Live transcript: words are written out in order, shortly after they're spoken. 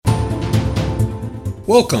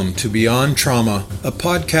Welcome to Beyond Trauma, a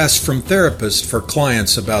podcast from therapists for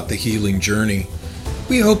clients about the healing journey.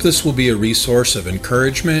 We hope this will be a resource of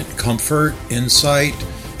encouragement, comfort, insight,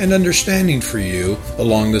 and understanding for you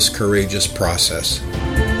along this courageous process.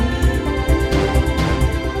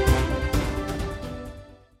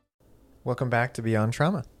 Welcome back to Beyond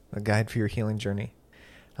Trauma, a guide for your healing journey.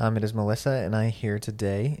 It is Melissa and I here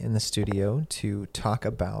today in the studio to talk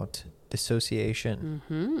about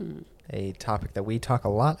dissociation, a topic that we talk a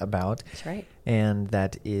lot about. That's right. And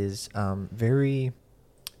that is I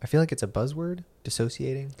feel like it's a buzzword,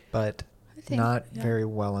 dissociating, but not very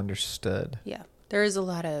well understood. Yeah, there is a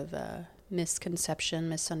lot of misconception,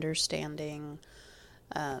 misunderstanding.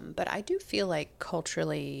 But I do feel like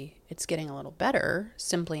culturally it's getting a little better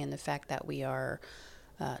simply in the fact that we are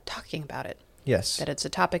talking about it. Yes. That it's a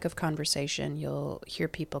topic of conversation. You'll hear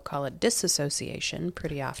people call it disassociation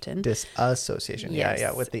pretty often. Disassociation. Yes.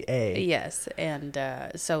 Yeah, with the A. Yes. And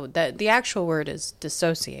so the actual word is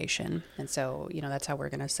dissociation. And so, that's how we're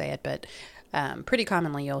going to say it. But pretty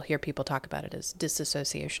commonly you'll hear people talk about it as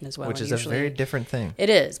disassociation as well. Which is a very different thing.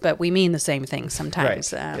 It is, but we mean the same thing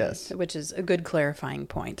sometimes, Right. Yes. Which is a good clarifying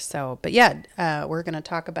point. So, but yeah, we're going to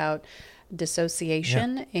talk about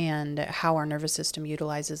dissociation and how our nervous system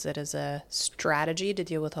utilizes it as a strategy to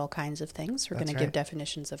deal with all kinds of things. We're going to give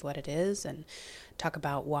definitions of what it is and talk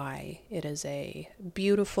about why it is a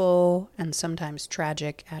beautiful and sometimes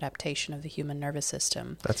tragic adaptation of the human nervous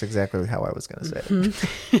system. That's exactly how I was going to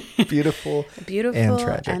say it. Beautiful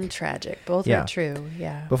and tragic. Both are true.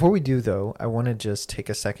 Yeah. Before we do, though, I want to just take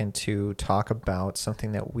a second to talk about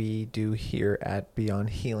something that we do here at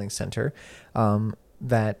Beyond Healing Center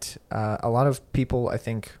that a lot of people, I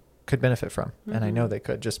think, could benefit from. Mm-hmm. And I know they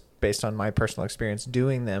could, just based on my personal experience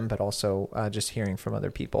doing them, but also just hearing from other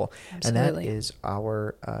people. Absolutely. And that is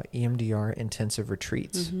our EMDR intensive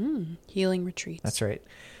retreats. Mm-hmm. Healing retreats. That's right.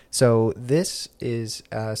 So this is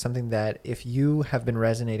something that if you have been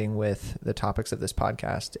resonating with the topics of this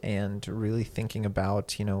podcast and really thinking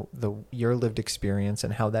about, your lived experience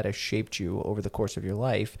and how that has shaped you over the course of your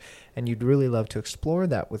life, and you'd really love to explore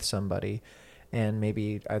that with somebody, and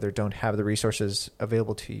maybe either don't have the resources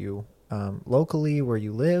available to you locally where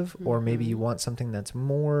you live, or maybe you want something that's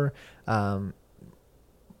more,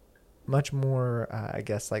 much more,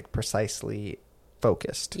 like precisely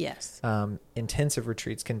focused. Yes. Intensive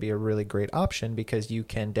retreats can be a really great option because you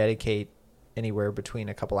can dedicate anywhere between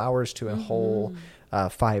a couple hours to a whole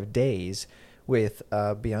 5 days with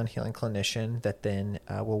a Beyond Healing clinician that then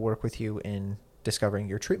will work with you in discovering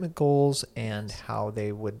your treatment goals and how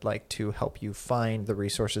they would like to help you find the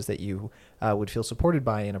resources that you would feel supported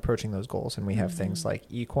by in approaching those goals. And we have things like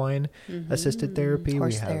equine assisted therapy.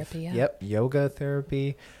 Horse we have therapy, yoga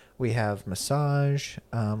therapy. We have massage.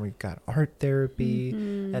 We've got art therapy.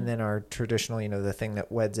 And then our traditional, the thing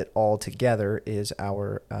that weds it all together is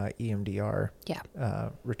our EMDR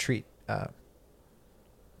retreat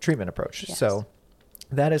treatment approach. Yes. So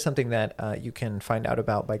that is something that you can find out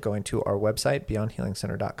about by going to our website,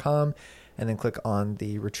 beyondhealingcenter.com, and then click on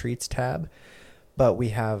the retreats tab. But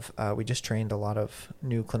we just trained a lot of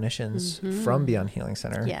new clinicians from Beyond Healing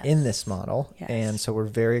Center in this model. Yes. And so we're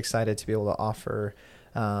very excited to be able to offer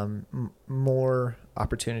more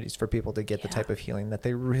opportunities for people to get the type of healing that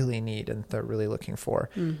they really need and they're really looking for.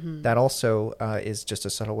 That also is just a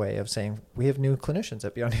subtle way of saying we have new clinicians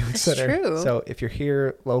at Beyond Healing Center. True. So if you're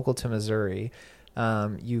here local to Missouri,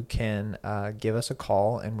 you can give us a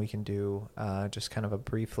call and we can do just kind of a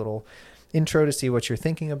brief little intro to see what you're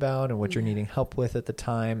thinking about and what you're needing help with at the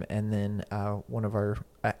time. And then one of our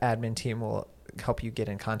admin team will help you get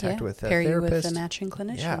in contact with a pair therapist. You with a matching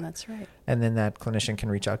clinician. Yeah. That's right. And then that clinician can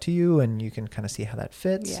reach out to you and you can kind of see how that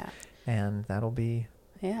fits. Yeah. And that'll be...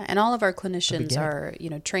 Yeah, and all of our clinicians are,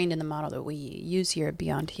 trained in the model that we use here at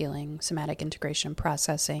Beyond Healing, somatic integration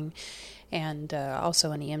processing, and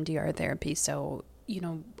also in EMDR therapy. So,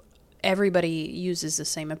 everybody uses the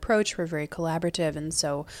same approach. We're very collaborative. And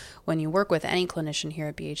so when you work with any clinician here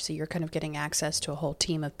at BHC, you're kind of getting access to a whole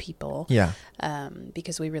team of people. Yeah.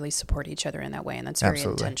 Because we really support each other in that way. And that's very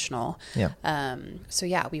intentional. Yeah. So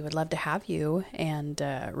yeah, we would love to have you. And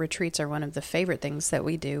retreats are one of the favorite things that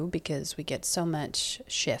we do because we get so much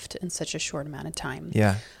shift in such a short amount of time.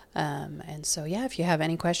 Yeah. And so, yeah, if you have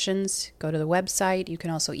any questions, go to the website. You can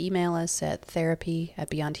also email us at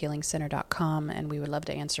therapy@beyondhealingcenter.com, and we would love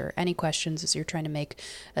to answer any questions as you're trying to make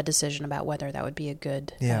a decision about whether that would be a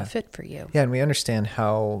good fit for you. Yeah, and we understand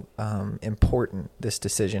how important this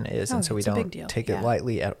decision is, and so we don't take it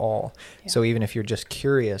lightly at all. Yeah. So even if you're just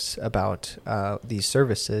curious about these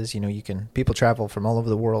services, people travel from all over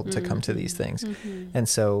the world to come to these things. And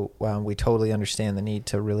so we totally understand the need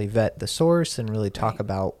to really vet the source and really talk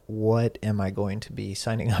about what am I going to be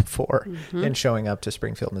signing up for and showing up to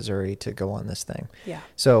Springfield, Missouri to go on this thing. Yeah.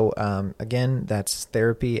 So again, that's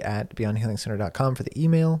therapy@beyondhealingcenter.com for the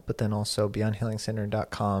email, but then also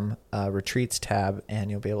beyondhealingcenter.com retreats tab,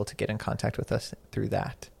 and you'll be able to get in contact with us through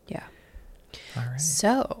that. Yeah. All right.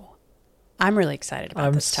 So I'm really excited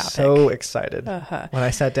about this topic. I'm so excited. When I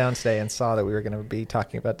sat down today and saw that we were going to be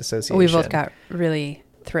talking about dissociation. We both got really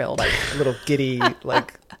thrilled. Like a little giddy,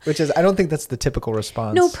 which is, I don't think that's the typical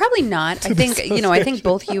response. No, probably not. I think, I think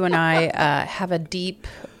both you and I have a deep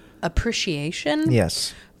appreciation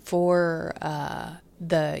for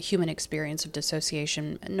the human experience of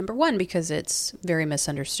dissociation. Number one, because it's very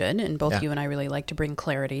misunderstood, and both you and I really like to bring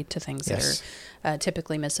clarity to things that are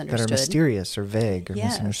typically misunderstood. That are mysterious or vague or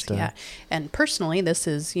misunderstood. Yeah. And personally, this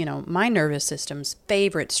is, my nervous system's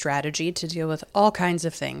favorite strategy to deal with all kinds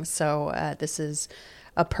of things. So this is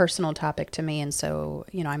a personal topic to me. And so,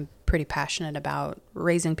 I'm pretty passionate about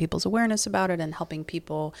raising people's awareness about it and helping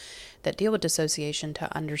people that deal with dissociation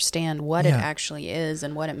to understand what it actually is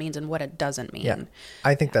and what it means and what it doesn't mean. Yeah.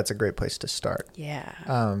 I think that's a great place to start.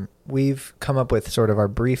 Yeah. We've come up with sort of our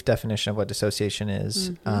brief definition of what dissociation is.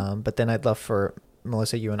 But then I'd love for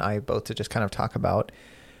Melissa, you and I both to just kind of talk about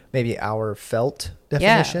maybe our felt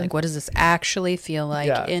definition. Yeah, like what does this actually feel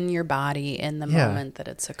like in your body in the moment that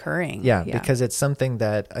it's occurring? Yeah, because it's something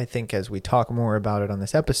that I think as we talk more about it on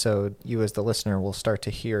this episode, you as the listener will start to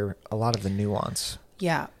hear a lot of the nuance.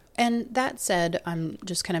 Yeah. And that said, I'm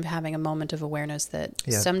just kind of having a moment of awareness that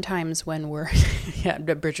sometimes when we're,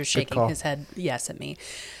 Bridger's shaking his head yes at me.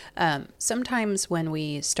 Sometimes when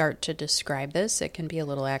we start to describe this, it can be a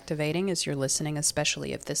little activating as you're listening,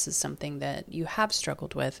 especially if this is something that you have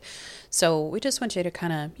struggled with. So we just want you to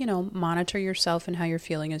kind of, monitor yourself and how you're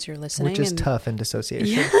feeling as you're listening. Which is tough in dissociation.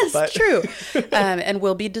 Yes, but true. And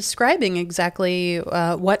we'll be describing exactly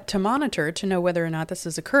what to monitor to know whether or not this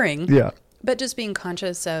is occurring. Yeah. But just being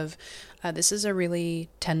conscious of this is a really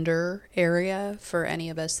tender area for any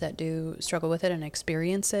of us that do struggle with it and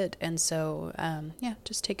experience it. And so,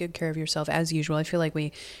 just take good care of yourself as usual. I feel like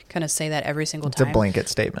we kind of say that every single time. It's a blanket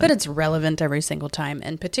statement. But it's relevant every single time.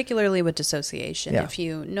 And particularly with dissociation, if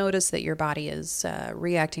you notice that your body is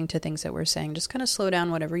reacting to things that we're saying, just kind of slow down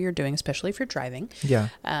whatever you're doing, especially if you're driving. Yeah.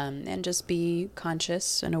 And just be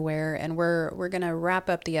conscious and aware. And we're going to wrap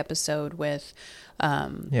up the episode with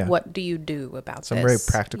what do you do about some very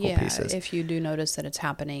practical pieces. If you do notice that it's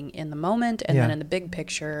happening in the moment, and then in the big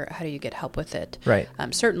picture, how do you get help with it? Right.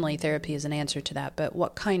 Certainly therapy is an answer to that, but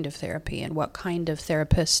what kind of therapy and what kind of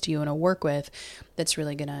therapist do you want to work with that's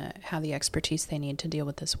really going to have the expertise they need to deal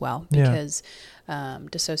with this well? Because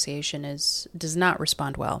dissociation does not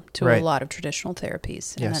respond well to a lot of traditional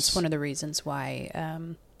therapies. And that's one of the reasons why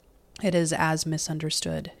it is as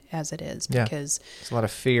misunderstood as it is, because there's a lot of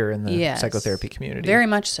fear in the psychotherapy community. Very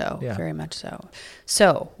much so. Yeah. Very much so.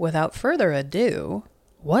 So without further ado,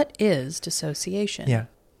 what is dissociation? Yeah.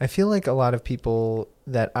 I feel like a lot of people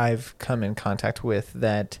that I've come in contact with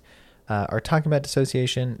that are talking about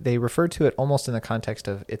dissociation, they refer to it almost in the context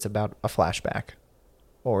of it's about a flashback.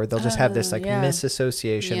 Or they'll just have this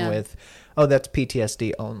misassociation with, that's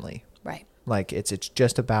PTSD only. Right. Like it's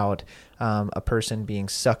just about a person being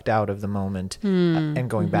sucked out of the moment and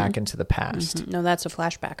going back into the past. No, that's a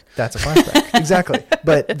flashback. That's a flashback. Exactly.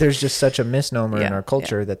 But there's just such a misnomer in our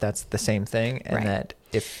culture that that's the same thing, and that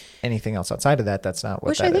if anything else outside of that, that's not what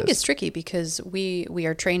Which I think is tricky, because we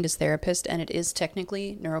are trained as therapists, and it is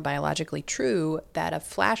technically neurobiologically true that a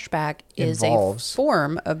flashback is a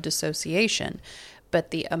form of dissociation.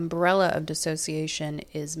 But the umbrella of dissociation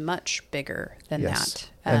is much bigger than that.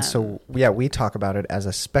 And so, we talk about it as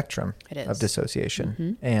a spectrum of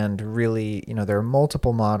dissociation. And really, there are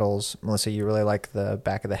multiple models. Melissa, you really like the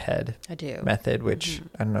back of the head method, which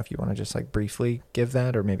I don't know if you want to just briefly give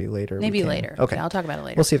that, or maybe later. Maybe later. Okay. Yeah, I'll talk about it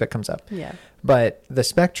later. We'll see if it comes up. Yeah. But the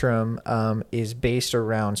spectrum is based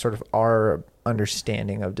around sort of our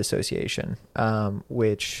understanding of dissociation,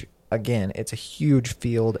 which... Again, it's a huge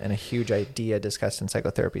field and a huge idea discussed in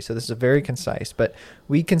psychotherapy. So this is a very concise, but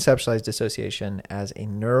we conceptualize dissociation as a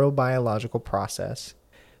neurobiological process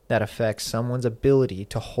that affects someone's ability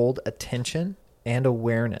to hold attention and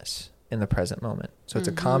awareness in the present moment. So it's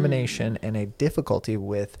a combination and a difficulty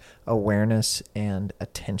with awareness and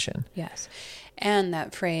attention. Yes. And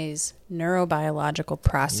that phrase, neurobiological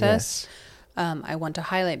process, I want to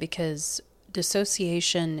highlight because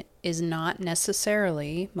dissociation is not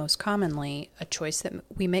necessarily, most commonly, a choice that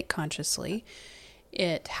we make consciously.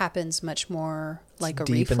 It happens much more like a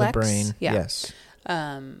deep reflex. In the brain. Yeah. Yes.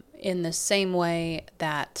 In the same way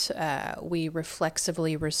that we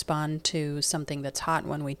reflexively respond to something that's hot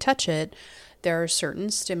when we touch it, there are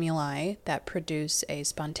certain stimuli that produce a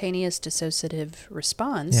spontaneous dissociative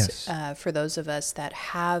response for those of us that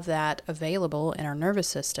have that available in our nervous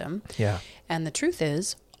system. Yeah. And the truth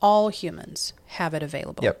is, all humans have it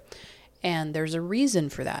available. Yep. And there's a reason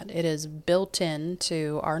for that. It is built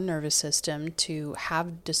into our nervous system to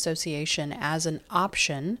have dissociation as an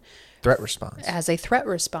option. Threat response. As a threat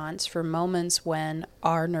response for moments when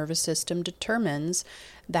our nervous system determines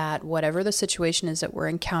that whatever the situation is that we're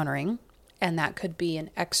encountering, and that could be an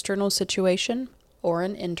external situation or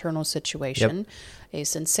an internal situation, a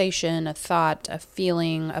sensation, a thought, a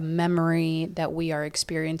feeling, a memory that we are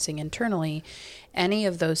experiencing internally, any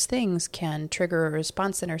of those things can trigger a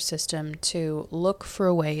response in our system to look for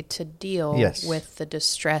a way to deal with the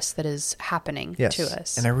distress that is happening to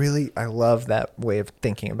us. And I love that way of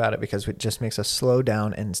thinking about it because it just makes us slow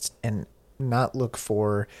down and not look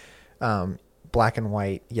for black and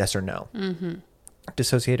white, yes or no,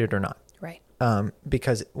 dissociated or not. Right.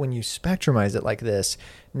 Because when you spectrumize it like this,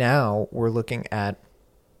 now we're looking at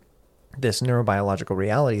this neurobiological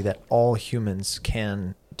reality that all humans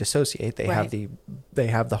can dissociate. They have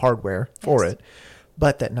the hardware for it,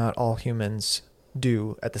 but that not all humans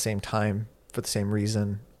do at the same time for the same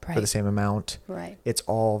reason, for the same amount. Right. It's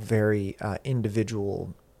all very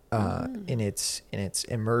individual in its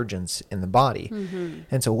emergence in the body.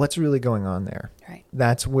 And so what's really going on there? Right.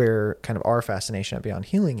 That's where kind of our fascination at Beyond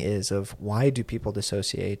Healing is of why do people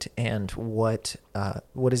dissociate and what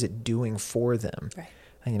is it doing for them? Right.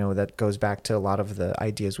 And, that goes back to a lot of the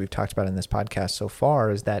ideas we've talked about in this podcast so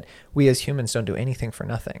far is that we as humans don't do anything for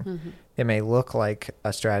nothing. It may look like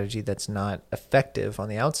a strategy that's not effective on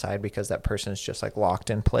the outside because that person is just like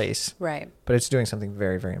locked in place. Right. But it's doing something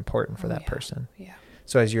very, very important for that person. Yeah.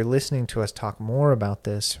 So as you're listening to us talk more about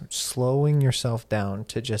this, slowing yourself down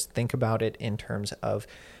to just think about it in terms of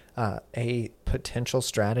a potential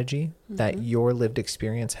strategy that your lived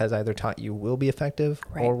experience has either taught you will be effective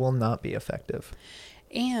or will not be effective.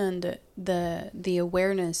 And the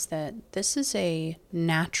awareness that this is a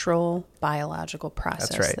natural biological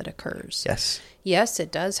process that occurs. Yes,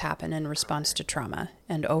 it does happen in response to trauma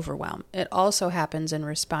and overwhelm. It also happens in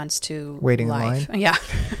response to waiting life. in line.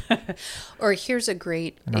 Yeah. Or here's a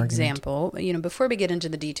great example. Before we get into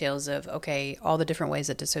the details of, all the different ways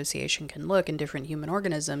that dissociation can look in different human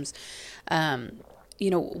organisms,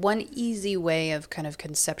 one easy way of kind of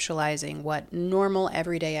conceptualizing what normal,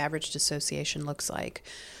 everyday, average dissociation looks like.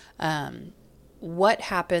 What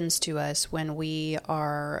happens to us when we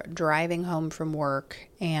are driving home from work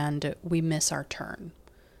and we miss our turn?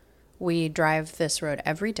 We drive this road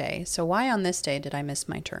every day. So why on this day did I miss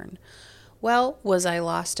my turn? Well, was I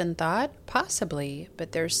lost in thought? Possibly,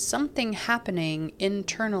 but there's something happening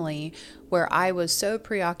internally where I was so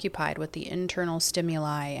preoccupied with the internal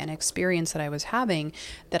stimuli and experience that I was having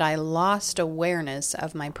that I lost awareness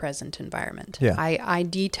of my present environment. Yeah. I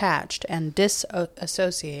detached and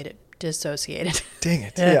dissociated. Dang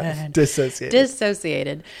it. Yeah.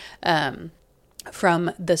 Dissociated. From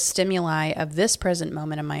the stimuli of this present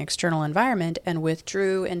moment in my external environment and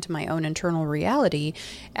withdrew into my own internal reality.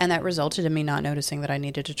 And that resulted in me not noticing that I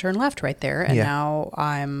needed to turn left right there. And now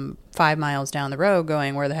I'm 5 miles down the road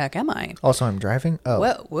going, where the heck am I? Also, I'm driving. Oh,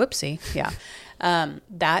 well, whoopsie. Yeah.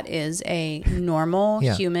 That is a normal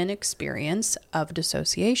human experience of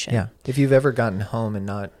dissociation. Yeah. If you've ever gotten home and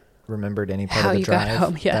not remembered any part of the drive, got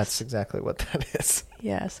home, that's exactly what that is.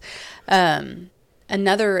 Yes.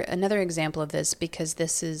 Another example of this, because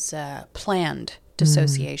this is planned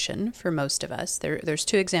dissociation for most of us. There's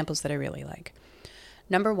two examples that I really like.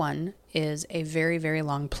 Number one is a very, very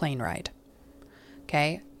long plane ride.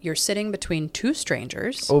 Okay, you're sitting between two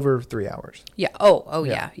strangers. Over 3 hours. Yeah. Oh,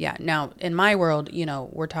 yeah. Now, in my world,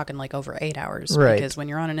 we're talking like over 8 hours. Right. Because when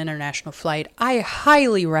you're on an international flight, I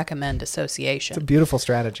highly recommend dissociation. It's a beautiful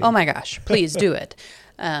strategy. Oh my gosh, please do it.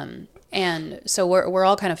 And so we're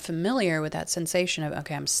all kind of familiar with that sensation of,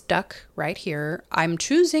 okay, I'm stuck right here. I'm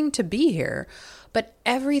choosing to be here. But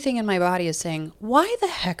everything in my body is saying, why the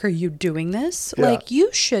heck are you doing this? Yeah. Like,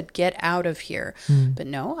 you should get out of here. But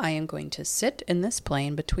no, I am going to sit in this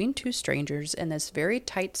plane between two strangers in this very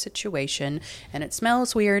tight situation, and it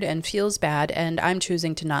smells weird and feels bad, and I'm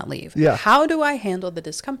choosing to not leave. Yeah. How do I handle the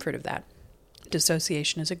discomfort of that?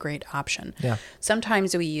 Dissociation is a great option. Yeah.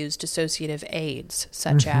 Sometimes we use dissociative aids,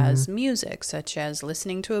 such as music, such as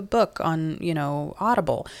listening to a book on,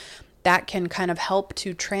 Audible. That can kind of help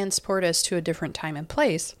to transport us to a different time and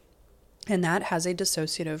place. And that has a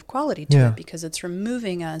dissociative quality to it because it's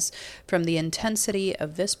removing us from the intensity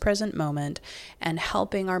of this present moment and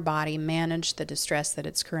helping our body manage the distress that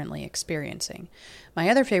it's currently experiencing. My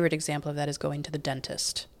other favorite example of that is going to the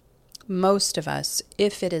dentist. Most of us,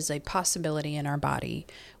 if it is a possibility in our body,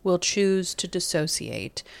 will choose to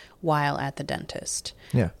dissociate while at the dentist.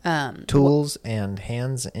 Yeah. Tools and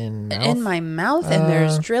hands in mouth. In my mouth, and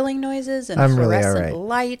there's drilling noises and fluorescent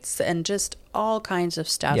lights and just all kinds of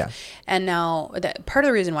stuff. Yeah. And now, part of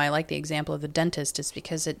the reason why I like the example of the dentist is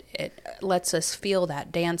because it lets us feel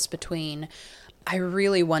that dance between, I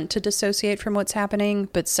really want to dissociate from what's happening,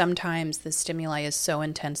 but sometimes the stimuli is so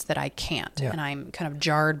intense that I can't. Yeah. And I'm kind of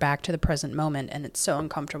jarred back to the present moment, and it's so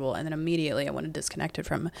uncomfortable. And then immediately I want to disconnect it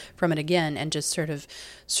from it again and just sort of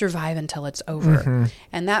survive until it's over.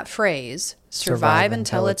 And that phrase, survive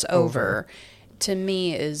until it's over, to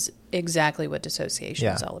me is exactly what dissociation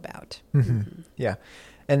is all about. Yeah.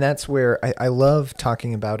 And that's where I love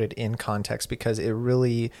talking about it in context, because it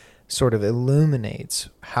really sort of illuminates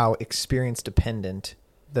how experience dependent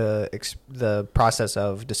the process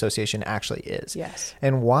of dissociation actually is. Yes.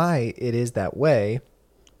 And why it is that way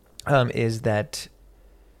is that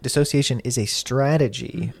dissociation is a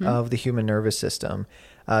strategy of the human nervous system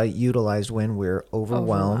utilized when we're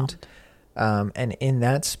overwhelmed. And in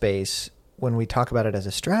that space, when we talk about it as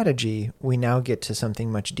a strategy, we now get to something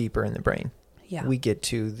much deeper in the brain. Yeah. We get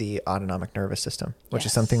to the autonomic nervous system, which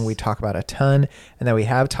is something we talk about a ton and that we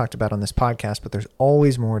have talked about on this podcast, but there's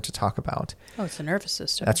always more to talk about. Oh, it's the nervous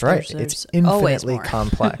system. That's right. There's it's infinitely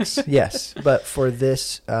complex. Yes. But for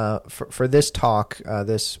this, for this talk,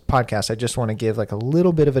 this podcast, I just want to give like a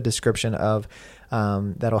little bit of a description of,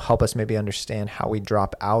 that'll help us maybe understand how we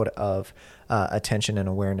drop out of attention and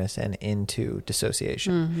awareness and into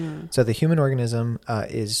dissociation. So the human organism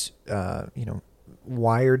is,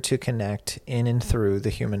 wired to connect in and through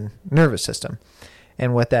the human nervous system.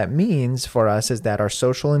 And what that means for us is that our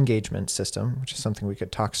social engagement system, which is something we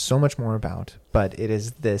could talk so much more about, but it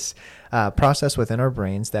is this process within our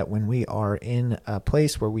brains that when we are in a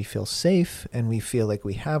place where we feel safe and we feel like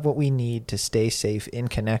we have what we need to stay safe in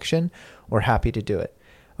connection, we're happy to do it.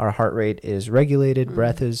 Our heart rate is regulated,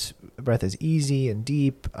 breath is easy and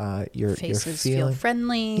deep. Your faces feeling, feel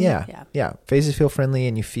friendly. Yeah. Faces feel friendly,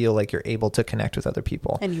 and you feel like you're able to connect with other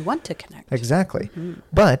people. And you want to connect. Exactly.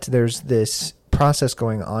 But there's this process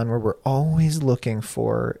going on where we're always looking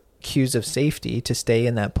for cues of safety to stay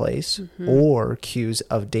in that place, or cues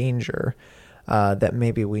of danger that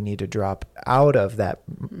maybe we need to drop out of that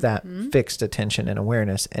fixed attention and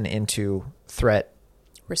awareness and into threat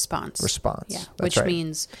response. Yeah. That's Which right.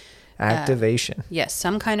 means activation. Yes,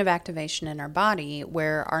 some kind of activation in our body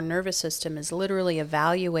where our nervous system is literally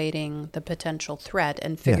evaluating the potential threat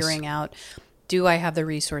and figuring out, do I have the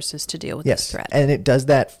resources to deal with this threat? And it does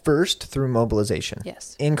that first through mobilization.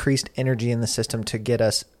 Yes. Increased energy in the system to get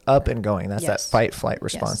us up and going. That's that fight-flight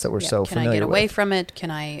response that we're so familiar with. Can I get away from it? Can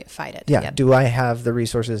I fight it? Yeah. Do I have the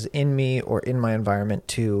resources in me or in my environment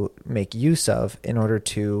to make use of in order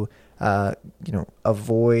to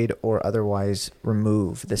avoid or otherwise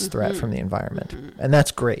remove this threat from the environment? And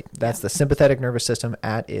that's great. That's the sympathetic nervous system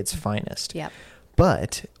at its finest. Yeah.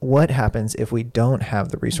 But what happens if we don't have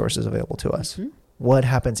the resources available to us? What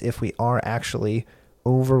happens if we are actually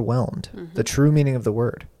overwhelmed? The true meaning of the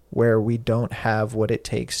word, where we don't have what it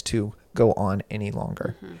takes to go on any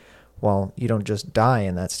longer. Well, you don't just die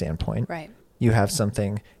in that standpoint. Right. You have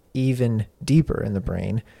something even deeper in the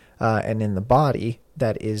brain and in the body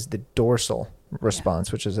that is the dorsal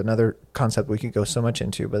response, which is another concept we could go so much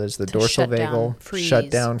into, but it's the dorsal vagal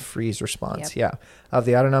shutdown freeze response of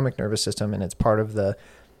the autonomic nervous system. And it's part of the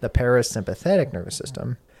parasympathetic nervous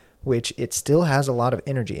system, which it still has a lot of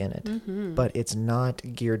energy in it, but it's not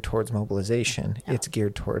geared towards mobilization. It's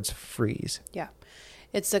geared towards freeze. Yeah.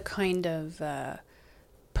 It's a kind of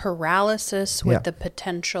paralysis with the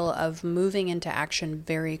potential of moving into action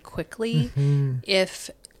very quickly if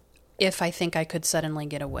if I think I could suddenly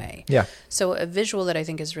get away. Yeah. So a visual that I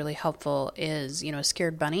think is really helpful is, a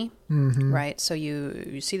scared bunny, right? So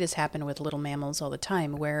you see this happen with little mammals all the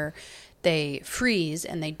time where they freeze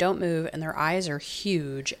and they don't move and their eyes are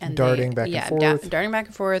huge and darting back and forth. Darting back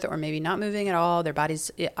and forth, or maybe not moving at all. Their body's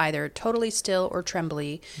either totally still or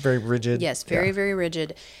trembly. Very rigid. Yes, very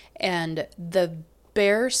rigid. And the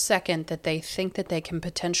bare second that they think that they can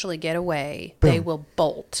potentially get away, Boom. they will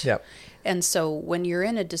bolt. Yep. And so when you're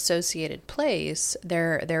in a dissociated place,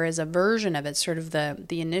 there is a version of it, sort of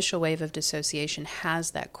the initial wave of dissociation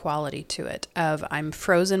has that quality to it of I'm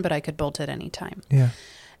frozen, but I could bolt at any time. Yeah.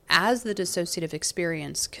 As the dissociative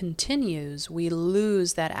experience continues, we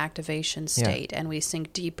lose that activation state and we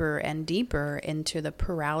sink deeper and deeper into the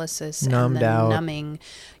paralysis Numbed and the out, numbing.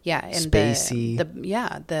 Yeah. And spacey.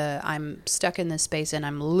 the I'm stuck in this space and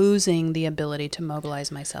I'm losing the ability to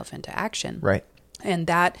mobilize myself into action. Right. And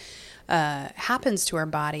that happens to our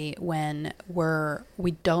body when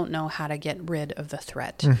we don't know how to get rid of the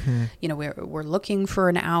threat. Mm-hmm. We're looking for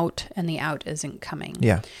an out and the out isn't coming.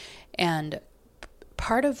 Yeah. And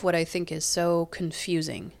part of what I think is so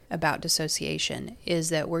confusing about dissociation is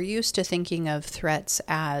that we're used to thinking of threats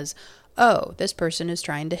as, oh, this person is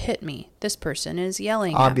trying to hit me. This person is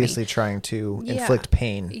yelling Obviously at me. Trying to inflict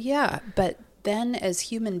pain. Yeah, but then as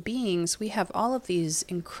human beings, we have all of these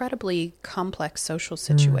incredibly complex social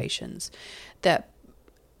situations that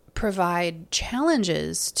provide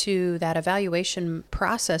challenges to that evaluation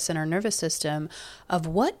process in our nervous system of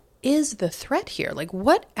what is the threat here? Like,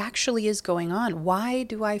 what actually is going on? Why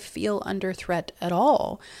do I feel under threat at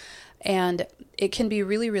all? And it can be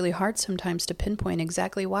really, really hard sometimes to pinpoint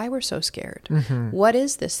exactly why we're so scared. What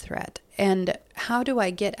is this threat? And how do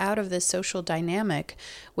I get out of this social dynamic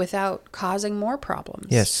without causing more problems?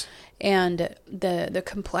 Yes. And the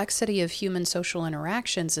complexity of human social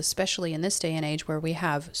interactions, especially in this day and age where we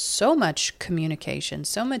have so much communication,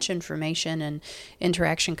 so much information and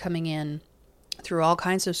interaction coming in through all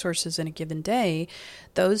kinds of sources in a given day,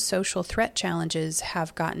 those social threat challenges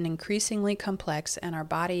have gotten increasingly complex, and our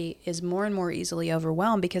body is more and more easily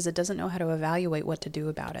overwhelmed because it doesn't know how to evaluate what to do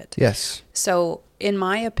about it. Yes. So, in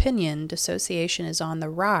my opinion, dissociation is on the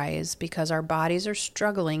rise because our bodies are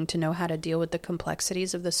struggling to know how to deal with the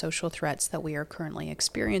complexities of the social threats that we are currently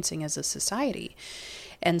experiencing as a society.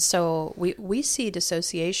 And so we see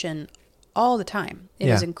dissociation all the time. It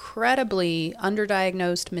is incredibly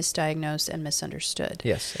underdiagnosed, misdiagnosed, and misunderstood.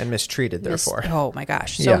 Yes, and mistreated, therefore. Oh my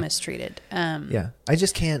gosh, so mistreated. Yeah, I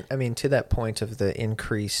just can't, to that point of the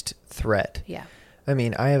increased threat. Yeah.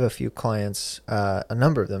 I have a few clients, a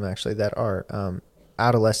number of them actually, that are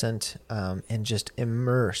adolescent and just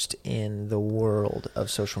immersed in the world of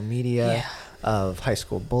social media, of high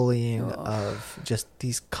school bullying, of just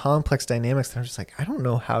these complex dynamics that I'm just like, I don't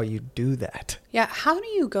know how you do that. Yeah, how do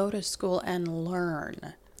you go to school and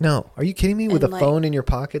learn? No, are you kidding me? With a phone in your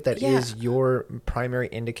pocket that is your primary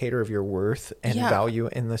indicator of your worth and value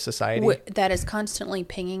in the society? That is constantly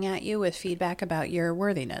pinging at you with feedback about your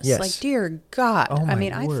worthiness. Yes. Like, dear God. Oh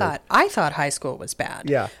my word. I thought high school was bad.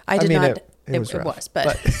 Yeah. I did not. It was,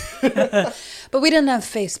 but but we didn't have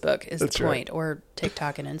Facebook is That's the point, right. Or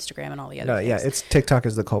TikTok and Instagram and all the other things. Yeah, it's TikTok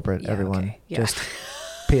is the culprit, everyone. Okay. Yeah. Just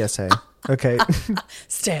PSA. Okay.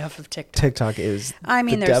 Stay off of TikTok. TikTok is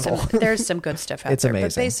the devil. There's some good stuff out it's there. Amazing.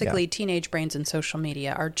 But basically, teenage brains and social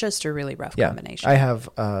media are just a really rough combination. I have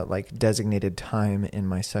designated time in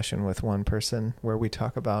my session with one person where we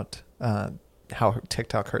talk about how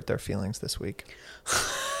TikTok hurt their feelings this week.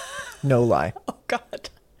 No lie. Oh, God.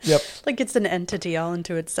 Yep. Like it's an entity all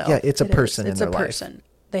into itself. Yeah, it's a person in their life. It's a person.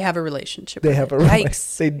 They have a relationship. They have a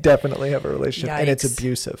Yikes. They definitely have a relationship. Yikes. And it's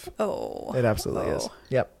abusive. Oh. It absolutely is.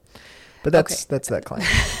 Yep. But that's that client.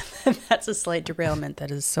 That's a slight derailment that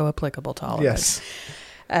is so applicable to all of us.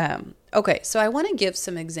 Yes. Okay, so I want to give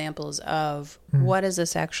some examples of what does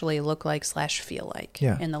this actually look like / feel like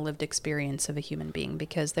in the lived experience of a human being,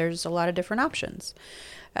 because there's a lot of different options.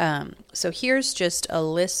 So here's just a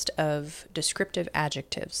list of descriptive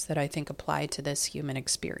adjectives that I think apply to this human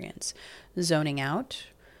experience. Zoning out,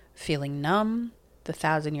 feeling numb, the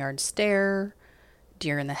 1,000-yard stare,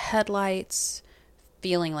 deer in the headlights,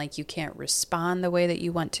 feeling like you can't respond the way that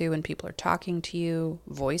you want to when people are talking to you,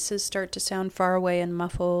 voices start to sound far away and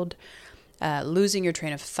muffled, losing your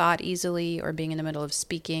train of thought easily, or being in the middle of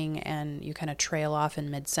speaking and you kind of trail off in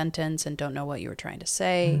mid-sentence and don't know what you were trying to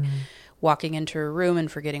say, walking into a room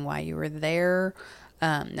and forgetting why you were there,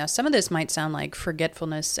 Now, some of this might sound like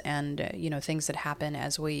forgetfulness and, things that happen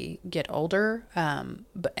as we get older. And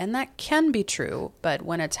that can be true. But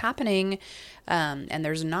when it's happening, and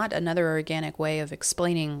there's not another organic way of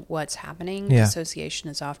explaining what's happening, dissociation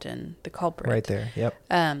is often the culprit. Right there.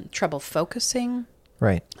 Yep. Trouble focusing.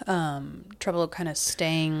 Right. Trouble kind of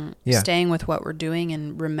staying with what we're doing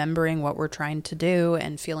and remembering what we're trying to do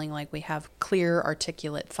and feeling like we have clear,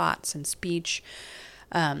 articulate thoughts and speech.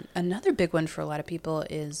 Another big one for a lot of people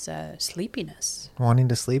is sleepiness. Wanting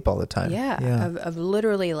to sleep all the time. Yeah. Of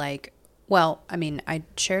literally like, well, I mean, I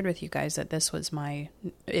shared with you guys that this is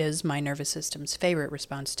my nervous system's favorite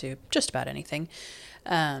response to just about anything.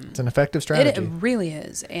 It's an effective strategy. It really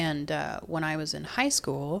is. And when I was in high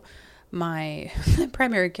school, my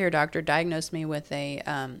primary care doctor diagnosed me with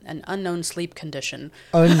an unknown sleep condition.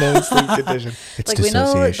 Unknown sleep condition. It's like dissociation.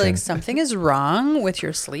 We know like something is wrong with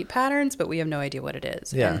your sleep patterns, but we have no idea what it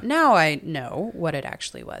is. Yeah. And now I know what it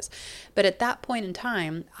actually was. But at that point in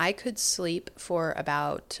time, I could sleep for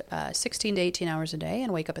about 16 to 18 hours a day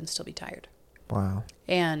and wake up and still be tired. Wow.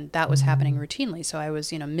 And that was happening routinely. So I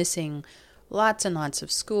was, missing lots and lots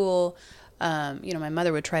of school. My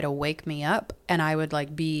mother would try to wake me up and I would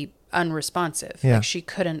like be unresponsive. Yeah. Like she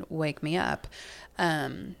couldn't wake me up.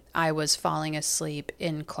 I was falling asleep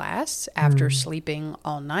in class after sleeping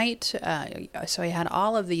all night. So I had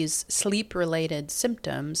all of these sleep-related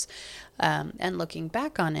symptoms. And looking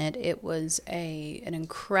back on it, it was an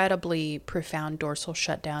incredibly profound dorsal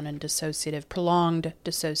shutdown and prolonged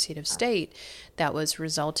dissociative state that was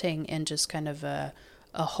resulting in just kind of a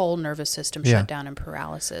whole nervous system shutdown and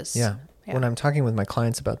paralysis. Yeah. When I'm talking with my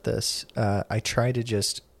clients about this, I try to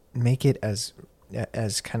just make it as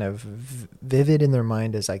kind of vivid in their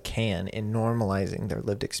mind as I can in normalizing their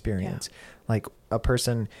lived experience. Yeah. Like a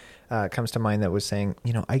person comes to mind that was saying,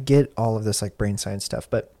 I get all of this like brain science stuff,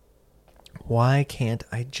 but why can't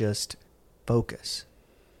I just focus?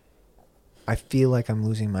 I feel like I'm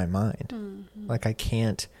losing my mind. Mm-hmm. Like I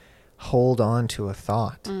can't hold on to a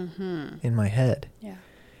thought in my head. Yeah.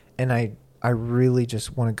 And I really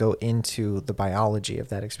just want to go into the biology of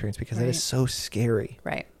that experience because it is so scary.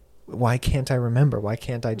 Right. Why can't I remember? Why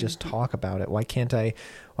can't I just talk about it? Why can't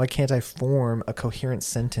I form a coherent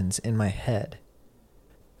sentence in my head?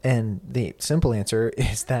 And the simple answer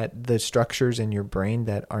is that the structures in your brain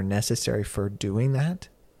that are necessary for doing that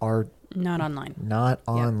are not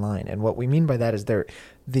online. And what we mean by that is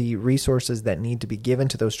the resources that need to be given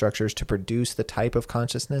to those structures to produce the type of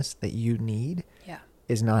consciousness that you need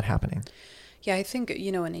is not happening. Yeah, I think,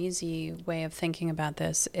 an easy way of thinking about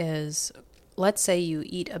this is, let's say you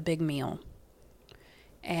eat a big meal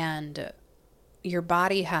and your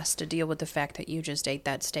body has to deal with the fact that you just ate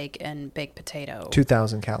that steak and baked potato.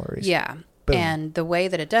 2,000 calories. Yeah. Boom. And the way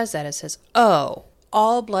that it does that, it says,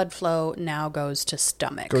 all blood flow now goes to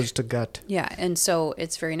stomach. Goes to gut. Yeah. And so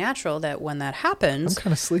it's very natural that when that happens, I'm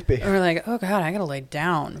kind of sleepy. We're like, oh God, I got to lay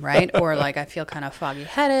down, right? Or like, I feel kind of foggy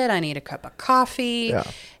headed. I need a cup of coffee. Yeah.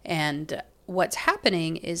 And what's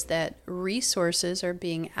happening is that resources are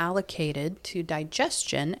being allocated to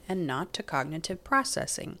digestion and not to cognitive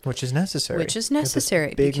processing. Which is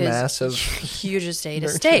necessary. Big mass of you just ate a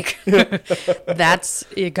steak. That's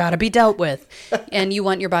it got to be dealt with. And you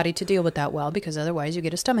want your body to deal with that well, because otherwise you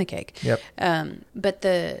get a stomach ache. Yep. But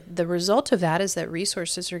the result of that is that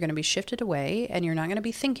resources are going to be shifted away and you're not going to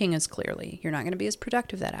be thinking as clearly. You're not going to be as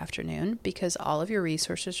productive that afternoon because all of your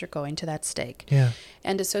resources are going to that steak. Yeah.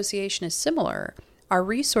 And dissociation is similar. Our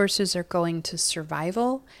resources are going to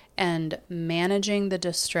survival and managing the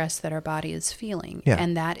distress that our body is feeling. Yeah.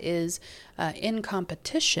 And that is in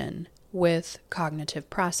competition with cognitive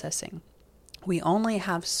processing. We only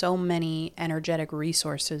have so many energetic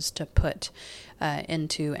resources to put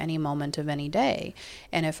into any moment of any day.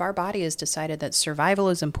 And if our body has decided that survival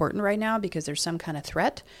is important right now because there's some kind of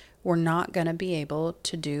threat, we're not going to be able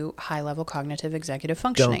to do high-level cognitive executive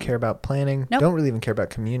functioning. Don't care about planning. Nope. Don't really even care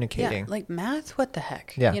about communicating. Yeah, like math, what the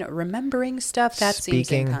heck? Yeah. Remembering stuff, that Speaking,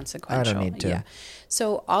 seems inconsequential. I don't need to. Yeah.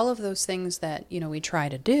 So all of those things that, we try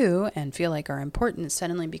to do and feel like are important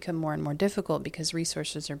suddenly become more and more difficult because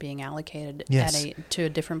resources are being allocated to a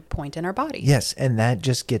different point in our body. Yes, and that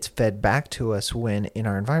just gets fed back to us when in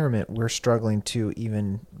our environment we're struggling to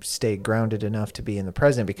even stay grounded enough to be in the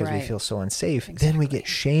present because we feel so unsafe. Exactly. Then we get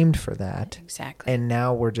shamed for that. Exactly. And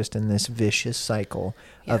now we're just in this vicious cycle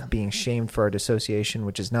of being shamed for our dissociation,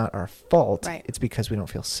 which is not our fault. Right. It's because we don't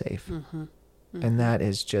feel safe. Mm-hmm. Mm-hmm. And that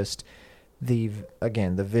is just the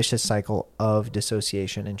vicious cycle of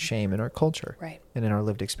dissociation and shame in our culture. Right. And in our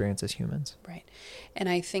lived experience as humans. Right. And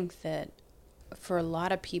I think that for a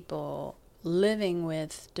lot of people living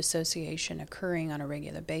with dissociation occurring on a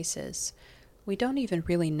regular basis, we don't even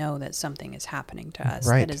really know that something is happening to us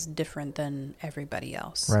Right. that is different than everybody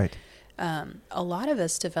else. Right. A lot of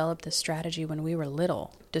us developed this strategy when we were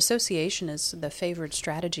little. Dissociation is the favored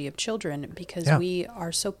strategy of children because we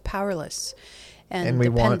are so powerless and we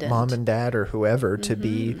dependent. want mom and dad or whoever to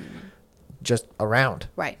be just around.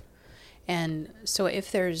 Right. And so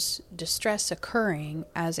if there's distress occurring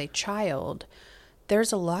as a child,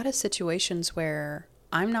 there's a lot of situations where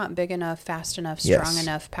I'm not big enough, fast enough, strong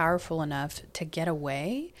enough, powerful enough to get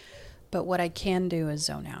away. But what I can do is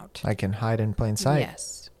zone out. I can hide in plain sight.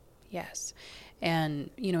 Yes. And,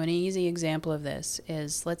 an easy example of this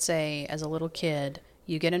is, let's say, as a little kid,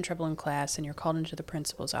 you get in trouble in class and you're called into the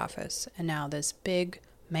principal's office. And now this big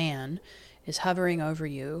man is hovering over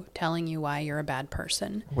you, telling you why you're a bad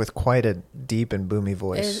person. With quite a deep and boomy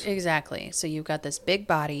voice. Exactly. So you've got this big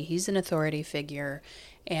body, he's an authority figure,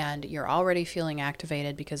 and you're already feeling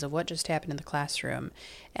activated because of what just happened in the classroom.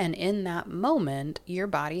 And in that moment, your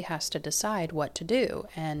body has to decide what to do.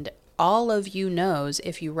 And all of you knows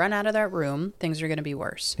if you run out of that room, things are going to be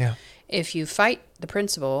worse. Yeah. If you fight the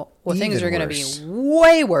principal, well, Even things are going to worse. be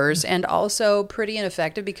way worse and also pretty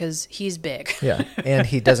ineffective because he's big. Yeah. And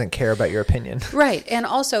he doesn't care about your opinion. Right. And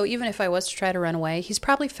also, even if I was to try to run away, he's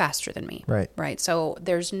probably faster than me. Right. Right. So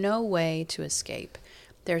there's no way to escape.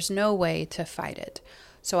 There's no way to fight it.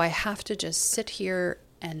 So I have to just sit here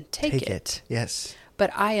and take it. Yes. But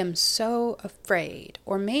I am so afraid,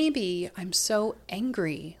 or maybe I'm so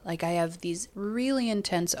angry, like I have these really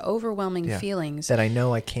intense, overwhelming feelings that I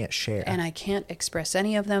know I can't share. and I can't express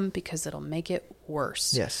any of them because it'll make it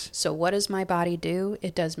worse. Yes. So what does my body do?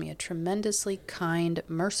 It does me a tremendously kind,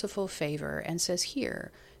 merciful favor and says,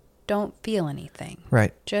 here, don't feel anything.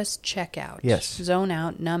 Right. Just check out. Yes. Zone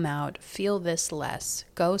out, numb out, feel this less.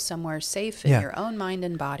 Go somewhere safe in your own mind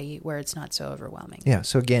and body where it's not so overwhelming. Yeah.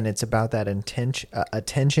 So again, it's about that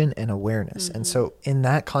attention and awareness. And so in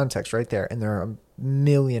that context right there, and there are a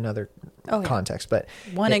million other contexts, but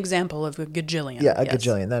one example of a gajillion. Yeah, a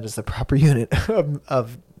gajillion. That is the proper unit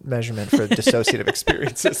of measurement for dissociative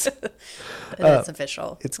experiences. That's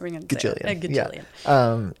official. It's We're gonna gajillion. say a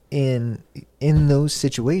gajillion. Yeah. In those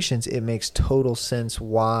situations, it makes total sense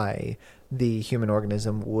why the human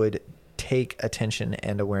organism would take attention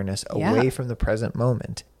and awareness away from the present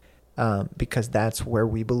moment, because that's where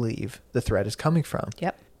we believe the threat is coming from.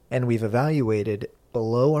 Yep. And we've evaluated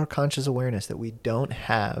below our conscious awareness that we don't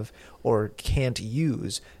have or can't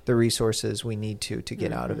use the resources we need to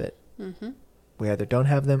get out of it. Mm-hmm. We either don't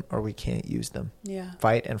have them or we can't use them. Yeah.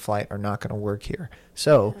 Fight and flight are not going to work here.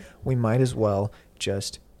 So we might as well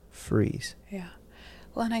just freeze. Yeah.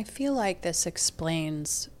 Well, and I feel like this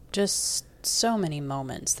explains just so many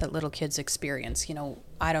moments that little kids experience.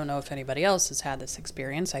 I don't know if anybody else has had this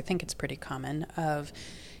experience. I think it's pretty common of,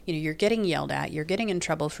 you're getting yelled at, you're getting in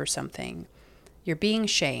trouble for something, you're being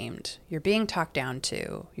shamed, you're being talked down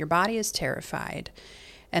to, your body is terrified.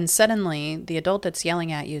 And suddenly the adult that's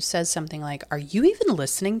yelling at you says something like, are you even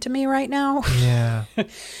listening to me right now? Yeah.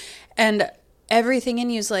 And everything in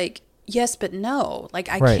you is like, yes, but no. Like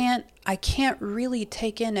I can't really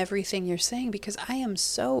take in everything you're saying because I am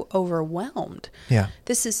so overwhelmed. Yeah.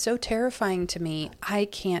 This is so terrifying to me. I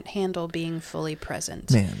can't handle being fully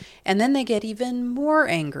present. Man. And then they get even more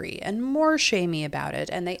angry and more shamey about it.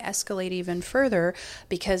 And they escalate even further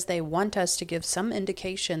because they want us to give some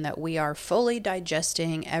indication that we are fully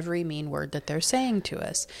digesting every mean word that they're saying to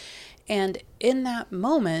us. And in that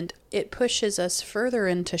moment, it pushes us further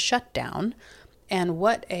into shutdown. And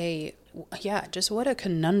what a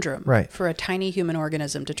conundrum for a tiny human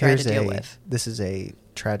organism to try to deal with. This is a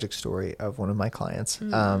tragic story of one of my clients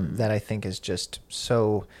that I think is just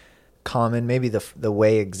so common. Maybe the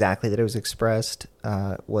way exactly that it was expressed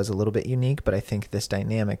was a little bit unique, but I think this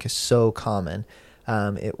dynamic is so common.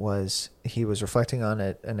 He was reflecting on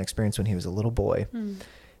an experience when he was a little boy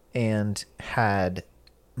and had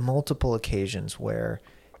multiple occasions where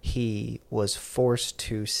he was forced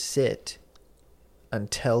to sit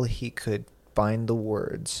until he could find the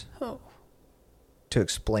words to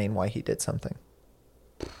explain why he did something.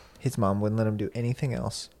 His mom wouldn't let him do anything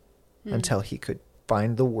else until he could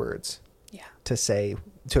find the words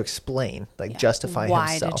to explain, justify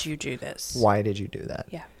himself. Why did you do this? Why did you do that?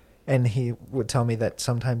 Yeah. And he would tell me that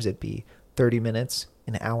sometimes it'd be 30 minutes,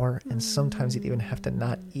 an hour, and sometimes he'd even have to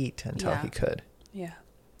not eat until he could. Yeah.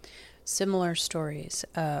 Similar stories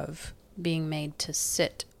of being made to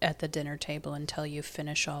sit at the dinner table until you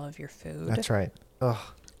finish all of your food. That's right. Ugh.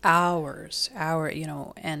 Hours,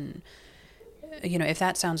 and if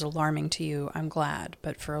that sounds alarming to you, I'm glad.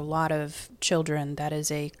 But for a lot of children, that is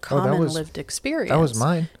a common lived experience. That was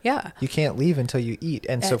mine. Yeah. You can't leave until you eat.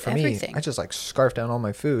 And so for everything. me, I just like scarf down all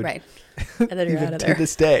my food. Right. And then you're out of there. To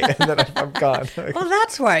this day. And then I'm gone. Well,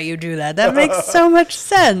 that's why you do that. That makes so much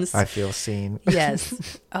sense. I feel seen.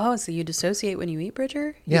 Yes. Oh, so you dissociate when you eat,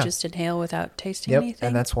 Bridger? You just inhale without tasting anything?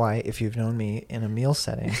 And that's why, if you've known me in a meal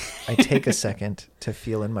setting, I take a second to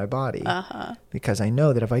feel in my body. Because I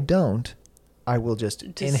know that if I don't, I will just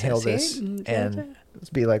inhale this and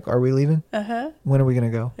be like, are we leaving? When are we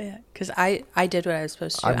going to go? Yeah, because I did what I was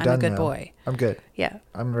supposed to do. I'm a good boy. I'm good. Yeah.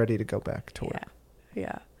 I'm ready to go back to work.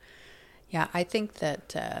 Yeah. Yeah, I think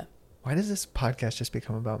that... why does this podcast just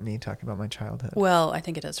become about me talking about my childhood? Well, I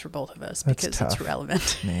think it does for both of us because it's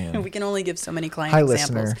relevant. Man. We can only give so many client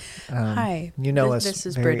examples. Listener. Hi. You know us this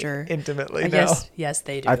is very Bridger. Intimately now. Yes,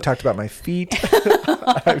 they do. I've talked about my feet.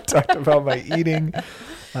 I've talked about my eating.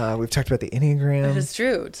 We've talked about the Enneagram. It's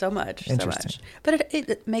true. So much. But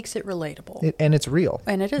it makes it relatable. And it's real.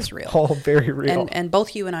 And it is real. All very real. And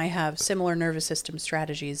both you and I have similar nervous system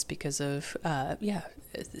strategies because of,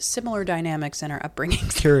 similar dynamics in our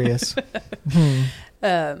upbringings. Curious.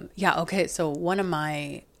 Okay. So one of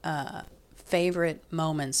my favorite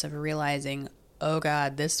moments of realizing, oh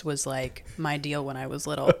God, this was like my deal when I was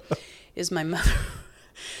little, is my mother.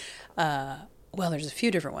 Well, there's a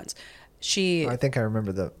few different ones. I think I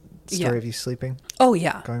remember the story of you sleeping. Oh,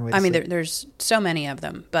 yeah. Going away to sleep. There's so many of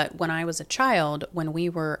them. But when I was a child, when we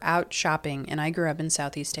were out shopping, and I grew up in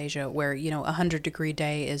Southeast Asia where, 100-degree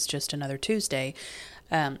day is just another Tuesday.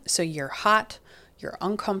 So you're hot, you're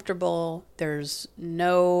uncomfortable, there's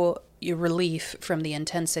no relief from the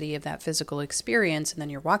intensity of that physical experience. And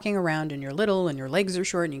then you're walking around and you're little and your legs are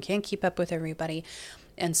short and you can't keep up with everybody.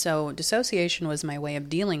 And so dissociation was my way of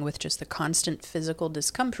dealing with just the constant physical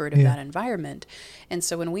discomfort of that environment. And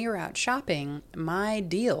so when we were out shopping, my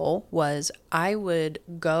deal was I would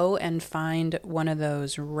go and find one of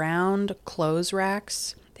those round clothes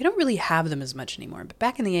racks. They don't really have them as much anymore, but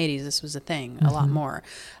back in the 80s, this was a thing, a lot more.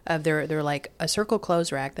 They're like a circle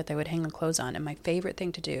clothes rack that they would hang the clothes on. And my favorite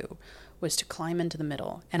thing to do was to climb into the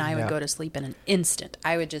middle, and I would go to sleep in an instant.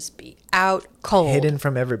 I would just be out cold. Hidden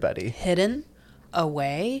from everybody. Hidden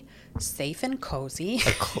away, safe and cozy.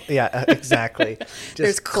 Exactly.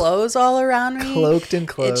 There's clothes all around me. Cloaked in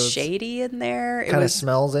clothes. It's shady in there. Kind of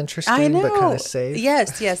smells interesting, I know. but kind of safe.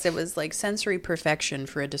 Yes. It was like sensory perfection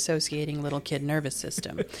for a dissociating little kid nervous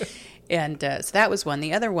system. And so that was one.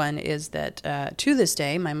 The other one is that to this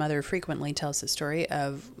day, my mother frequently tells the story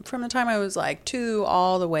of from the time I was like 2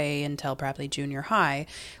 all the way until probably junior high,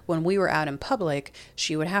 when we were out in public,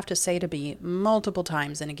 she would have to say to me multiple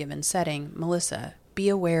times in a given setting, Melissa, be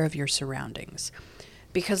aware of your surroundings,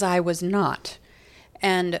 because I was not.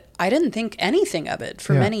 And I didn't think anything of it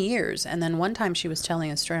for many years. And then one time she was telling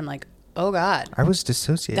a story, I'm like, oh God. I was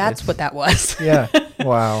dissociated. That's what that was. Yeah.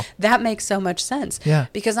 Wow. That makes so much sense. Yeah.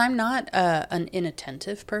 Because I'm not an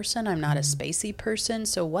inattentive person. I'm not a spacey person.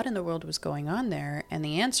 So what in the world was going on there? And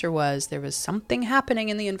the answer was there was something happening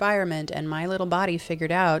in the environment, and my little body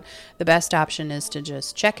figured out the best option is to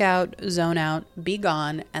just check out, zone out, be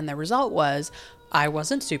gone. And the result was I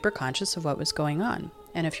wasn't super conscious of what was going on.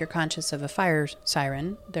 And if you're conscious of a fire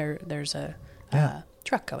siren, there's a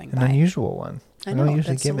truck going by. An unusual one. I know, don't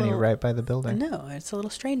usually give any right by the building. No, it's a little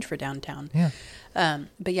strange for downtown. Yeah.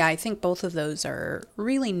 But yeah, I think both of those are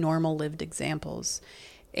really normal lived examples.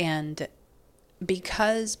 And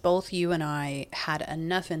because both you and I had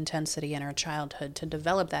enough intensity in our childhood to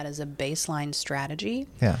develop that as a baseline strategy,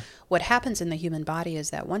 what happens in the human body is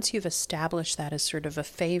that once you've established that as sort of a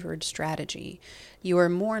favored strategy, you are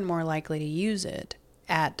more and more likely to use it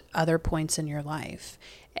at other points in your life.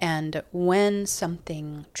 And when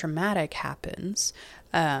something traumatic happens,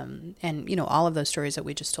 and, all of those stories that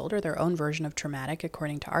we just told are their own version of traumatic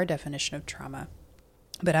according to our definition of trauma.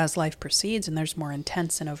 But as life proceeds and there's more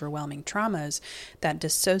intense and overwhelming traumas, that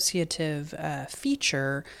dissociative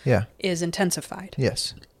feature is intensified.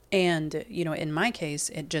 Yes. And, in my case,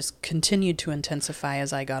 it just continued to intensify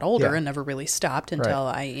as I got older and never really stopped until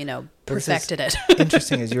I, perfected it.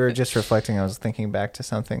 Interesting. As you were just reflecting, I was thinking back to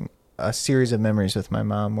something, a series of memories with my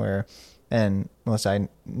mom and Melissa, I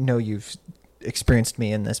know you've experienced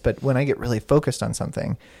me in this, but when I get really focused on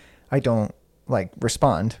something, I don't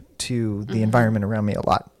respond to the environment around me a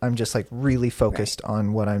lot. I'm just really focused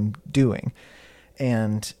on what I'm doing.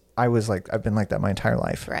 And I was I've been like that my entire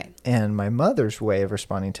life. Right. And my mother's way of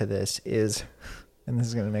responding to this is, And this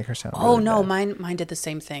is going to make her sound Oh, really no, bad. mine did the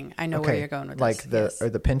same thing. I know where you're going with like this.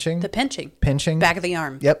 the pinching? The pinching. Pinching? Back of the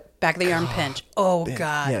arm. Yep. Back of the arm pinch. Oh,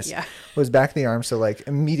 God. Yes. Yeah. It was back of the arm. So like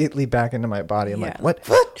immediately back into my body. I'm Yeah. like,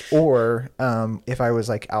 what? Or if I was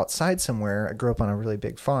like outside somewhere, I grew up on a really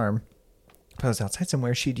big farm. If I was outside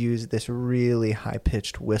somewhere, she'd use this really high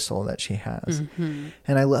pitched whistle that she has. Mm-hmm.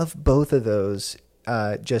 And I love both of those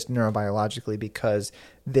just neurobiologically because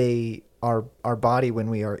our body,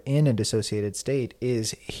 when we are in a dissociated state,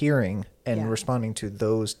 is hearing and responding to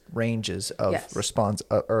those ranges of response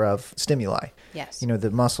or of stimuli. Yes. You know,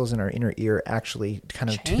 the muscles in our inner ear actually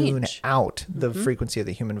kind of tune out the frequency of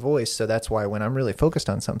the human voice. So that's why when I'm really focused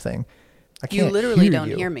on something, I can't You literally hear don't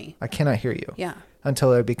you. hear me. I cannot hear you. Yeah.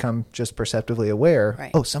 Until I become just perceptively aware.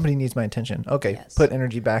 Right. Oh, somebody needs my attention. Okay. Yes. Put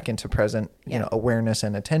energy back into present, awareness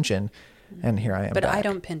and attention. And here I am. But back. I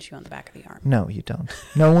don't pinch you on the back of the arm. No, you don't.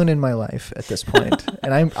 No one in my life at this point.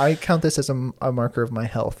 And I count this as a marker of my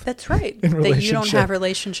health. That's right. In That you don't relationship. have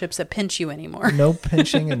relationships that pinch you anymore. No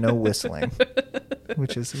pinching and no whistling,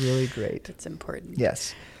 which is really great. It's important.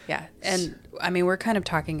 Yes. Yeah. And I mean, we're kind of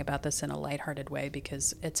talking about this in a lighthearted way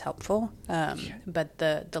because it's helpful. But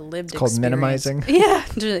the lived It's called experience, minimizing.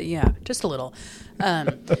 Yeah, just a little.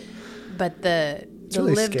 But the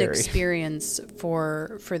really lived scary. experience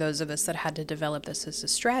for those of us that had to develop this as a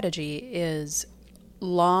strategy is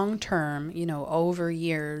long term, over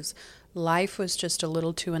years, life was just a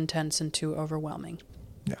little too intense and too overwhelming.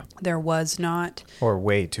 Yeah. There was not, Or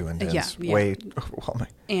way too intense. Yeah. Way overwhelming.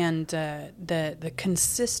 and the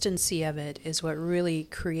consistency of it is what really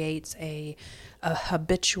creates a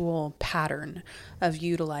habitual pattern of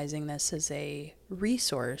utilizing this as a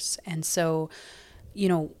resource. And so,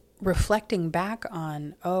 reflecting back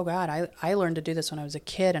on, oh God, I learned to do this when I was a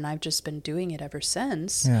kid and I've just been doing it ever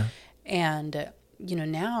since. Yeah. And,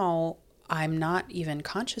 now I'm not even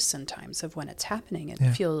conscious sometimes of when it's happening. It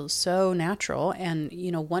feels so natural. And,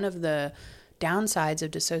 one of the downsides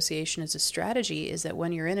of dissociation as a strategy is that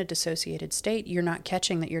when you're in a dissociated state, you're not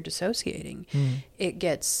catching that you're dissociating. It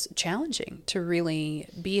gets challenging to really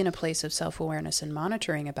be in a place of self-awareness and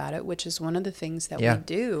monitoring about it, which is one of the things that we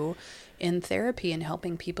do in therapy and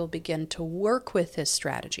helping people begin to work with this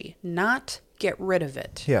strategy, not get rid of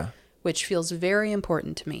it. Yeah. Which feels very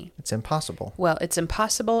important to me. It's impossible. Well, it's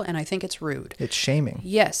impossible, and I think it's rude. It's shaming.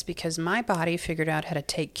 Yes, because my body figured out how to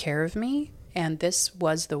take care of me, and this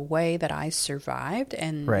was the way that I survived.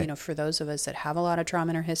 And, for those of us that have a lot of trauma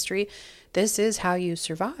in our history, this is how you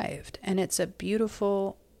survived. And it's a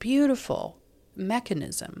beautiful, beautiful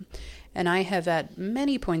mechanism. And I have at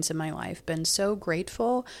many points in my life been so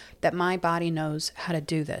grateful that my body knows how to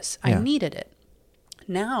do this. I needed it.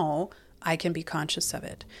 Now I can be conscious of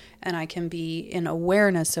it, and I can be in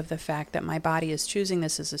awareness of the fact that my body is choosing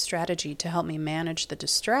this as a strategy to help me manage the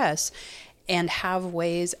distress and have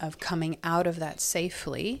ways of coming out of that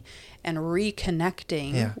safely and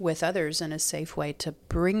reconnecting with others in a safe way to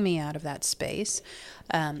bring me out of that space.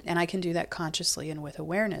 And I can do that consciously and with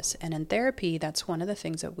awareness. And in therapy, that's one of the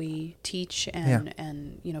things that we teach and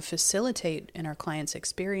facilitate in our clients'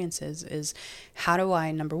 experiences is how do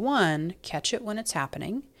I, number one, catch it when it's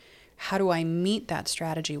happening? How do I meet that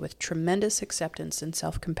strategy with tremendous acceptance and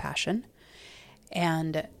self-compassion?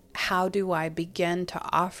 And how do I begin to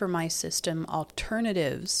offer my system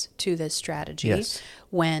alternatives to this strategy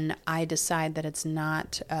when I decide that it's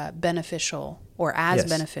not beneficial or as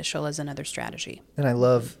beneficial as another strategy? And I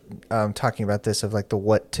love talking about this of like the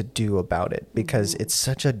what to do about it, because it's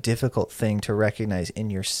such a difficult thing to recognize in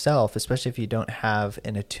yourself, especially if you don't have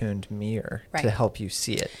an attuned mirror to help you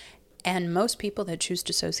see it. And most people that choose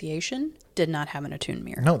dissociation did not have an attuned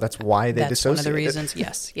mirror. No, that's why they dissociate. That's one of the reasons.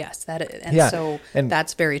 Yes. And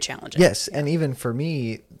that's very challenging. Yes, and even for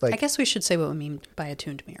me, like, I guess we should say what we mean by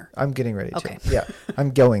attuned mirror. I'm getting ready to. Okay. Yeah, I'm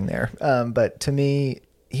going there. But to me,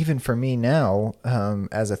 even for me now,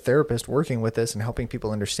 as a therapist working with this and helping people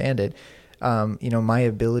understand it, my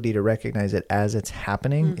ability to recognize it as it's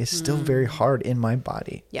happening is still very hard in my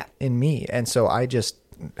body, in me. And so I just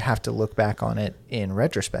have to look back on it in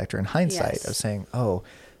retrospect or in hindsight of saying, oh,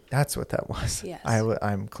 that's what that was. Yes.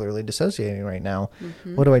 I'm clearly dissociating right now.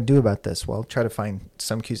 What do I do about this? Well, try to find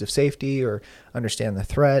some cues of safety or understand the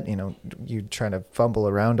threat. You try to fumble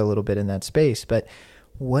around a little bit in that space, but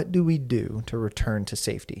what do we do to return to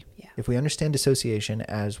safety? Yeah. If we understand dissociation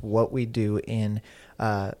as what we do in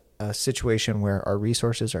a situation where our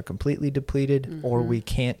resources are completely depleted or we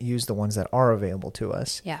can't use the ones that are available to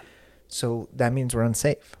us. Yeah. So that means we're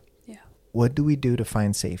unsafe. Yeah. What do we do to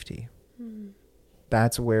find safety?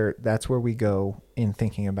 That's where we go in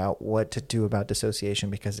thinking about what to do about dissociation,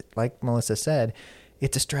 because like Melissa said,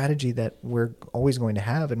 it's a strategy that we're always going to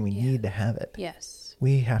have, and we need to have it. Yes.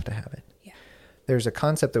 We have to have it. Yeah. There's a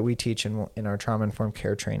concept that we teach in our trauma-informed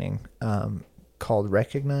care training called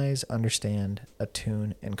recognize, understand,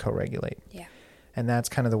 attune, and co-regulate. Yeah. And that's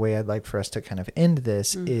kind of the way I'd like for us to kind of end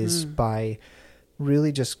this is by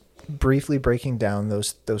really just briefly breaking down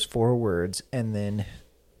those 4 words and then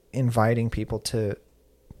inviting people to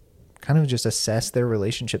kind of just assess their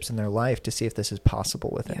relationships in their life to see if this is possible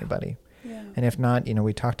with anybody. Yeah. And if not,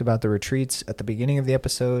 we talked about the retreats at the beginning of the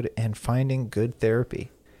episode, and finding good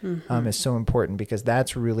therapy is so important, because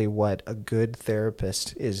that's really what a good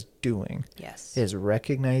therapist is doing. Yes. Is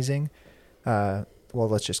recognizing, well,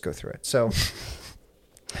 let's just go through it. So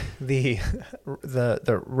the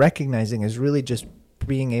recognizing is really just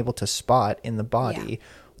being able to spot in the body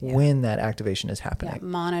when that activation is happening. Yeah,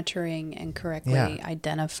 monitoring and correctly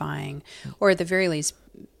identifying, or at the very least,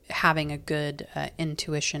 having a good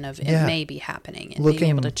intuition of it may be happening, and being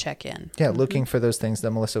able to check in. Yeah, looking for those things that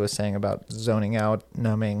Melissa was saying about zoning out,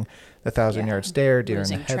 numbing, the 1,000-yard stare, deer in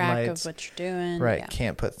the headlights. Losing track of what you're doing. Right,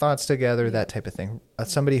 can't put thoughts together, that type of thing.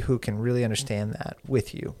 Somebody who can really understand that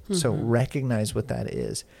with you. So recognize what that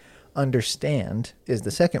is. Understand is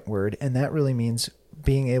the second word, and that really means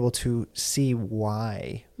being able to see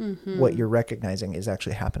why what you're recognizing is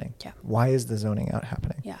actually happening. Yeah. Why is the zoning out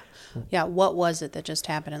happening? Yeah. Yeah. What was it that just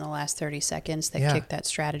happened in the last 30 seconds that kicked that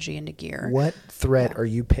strategy into gear? What threat are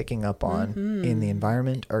you picking up on in the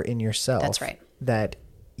environment or in yourself? That's right. That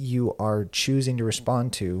you are choosing to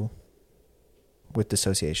respond to with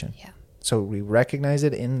dissociation. Yeah. So we recognize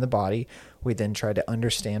it in the body. We then try to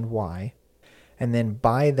understand why. And then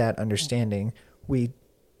by that understanding, we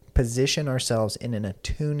position ourselves in an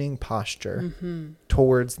attuning posture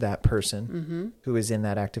towards that person who is in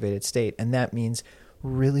that activated state. And that means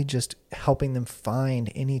really just helping them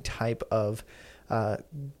find any type of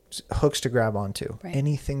hooks to grab onto,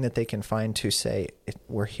 anything that they can find to say,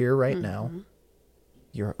 we're here right now.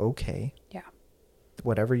 You're okay. Yeah.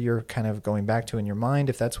 Whatever you're kind of going back to in your mind,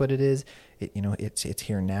 if that's what it is, it's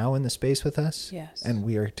here now in the space with us. Yes. And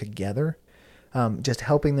we are together. Just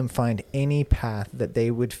helping them find any path that they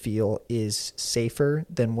would feel is safer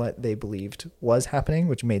than what they believed was happening,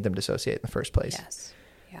 which made them dissociate in the first place. Yes.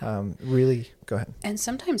 Yeah. Really, go ahead. And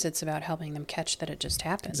sometimes it's about helping them catch that it just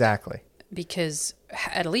happened. Exactly. Because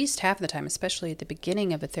at least half the time, especially at the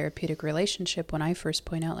beginning of a therapeutic relationship, when I first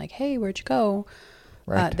point out, like, hey, where'd you go?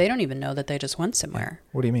 Right. They don't even know that they just went somewhere. Yeah.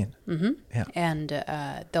 What do you mean? Yeah. And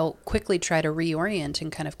they'll quickly try to reorient and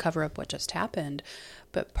kind of cover up what just happened.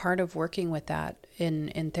 But part of working with that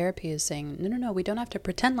in therapy is saying, no, we don't have to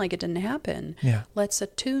pretend like it didn't happen. Yeah. Let's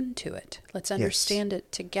attune to it. Let's understand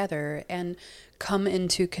it together and come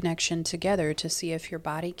into connection together to see if your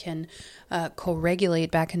body can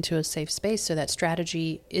co-regulate back into a safe space so that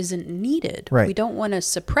strategy isn't needed. Right. We don't want to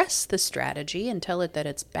suppress the strategy and tell it that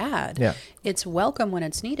it's bad. Yeah. It's welcome when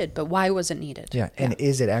it's needed, but why was it needed? Yeah. And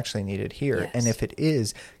is it actually needed here? Yes. And if it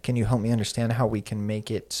is, can you help me understand how we can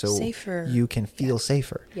make it so safer. You can feel safer?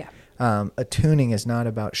 Yeah. Attuning is not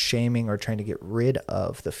about shaming or trying to get rid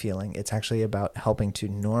of the feeling. It's actually about helping to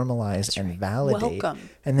normalize and validate. Welcome.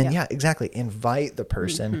 And then, exactly. Invite the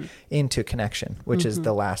person into connection, which is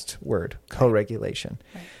the last word, co-regulation.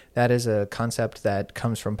 Right. That is a concept that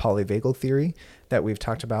comes from polyvagal theory that we've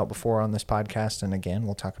talked about before on this podcast. And again,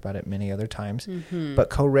 we'll talk about it many other times. But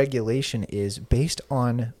co-regulation is based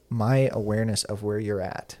on my awareness of where you're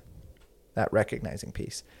at. That recognizing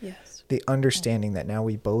piece. Yes. The understanding that now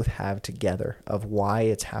we both have together of why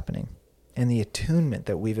it's happening, and the attunement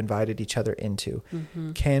that we've invited each other into.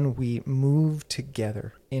 Can we move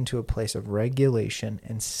together into a place of regulation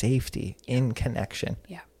and safety in connection?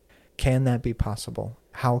 Yeah. Can that be possible?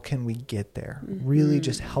 How can we get there? Really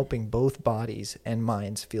just helping both bodies and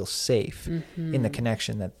minds feel safe in the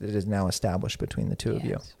connection that is now established between the two of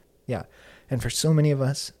you. Yeah. And for so many of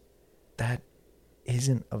us, that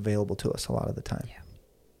isn't available to us a lot of the time. Yeah.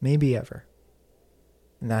 Maybe ever.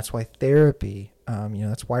 And that's why therapy,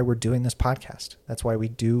 that's why we're doing this podcast. That's why we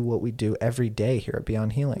do what we do every day here at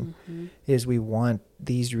Beyond Healing, is we want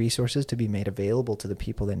these resources to be made available to the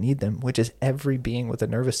people that need them, which is every being with a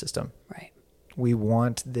nervous system. Right. We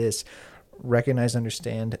want this recognize,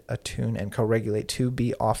 understand, attune, and co-regulate to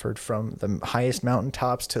be offered from the highest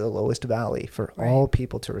mountaintops to the lowest valley for all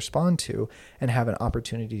people to respond to and have an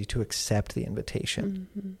opportunity to accept the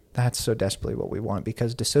invitation. That's so desperately what we want,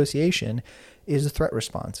 because dissociation is a threat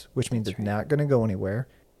response, which means it's not going to go anywhere.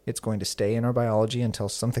 It's going to stay in our biology until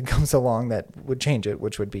something comes along that would change it,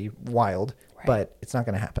 which would be wild, but it's not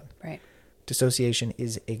going to happen. Right. Dissociation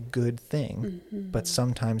is a good thing, but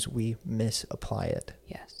sometimes we misapply it.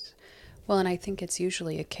 Yes. Well, and I think it's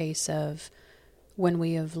usually a case of when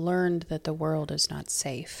we have learned that the world is not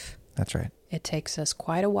safe. That's right. It takes us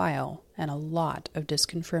quite a while and a lot of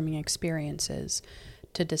disconfirming experiences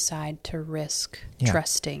to decide to risk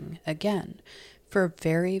trusting again for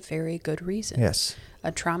very, very good reason. Yes.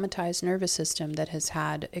 A traumatized nervous system that has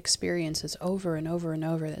had experiences over and over and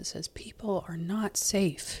over that says people are not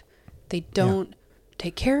safe. They don't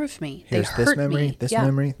take care of me. Here's they hurt this memory, me. this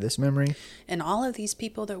memory, this memory. And all of these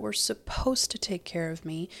people that were supposed to take care of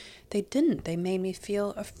me, they didn't. They made me feel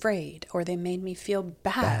afraid, or they made me feel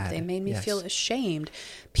bad. They made me feel ashamed.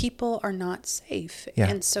 People are not safe. Yeah.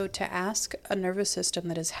 And so to ask a nervous system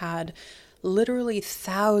that has had literally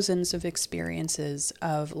thousands of experiences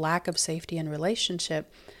of lack of safety and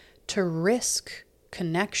relationship to risk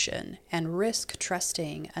connection and risk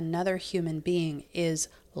trusting another human being is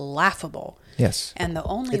laughable. Yes. And the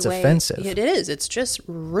only it's way offensive. It is. It's just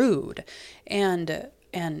rude and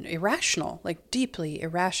irrational, like deeply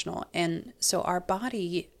irrational. And so our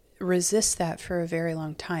body resists that for a very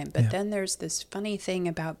long time. But then there's this funny thing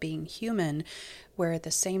about being human where at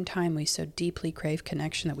the same time we so deeply crave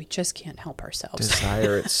connection that we just can't help ourselves.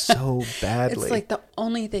 Desire it so badly. It's like the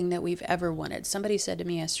only thing that we've ever wanted. Somebody said to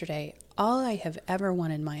me yesterday, all I have ever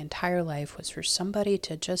wanted my entire life was for somebody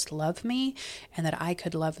to just love me and that I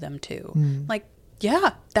could love them too. Like,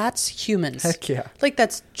 yeah, that's humans. Heck yeah. Like,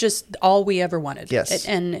 that's just all we ever wanted. Yes.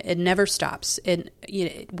 And it never stops.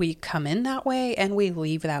 We come in that way and we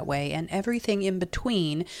leave that way. And everything in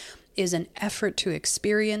between is an effort to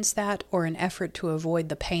experience that or an effort to avoid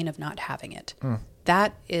the pain of not having it.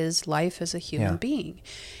 That is life as a human being.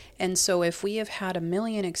 And so if we have had a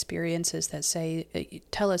million experiences that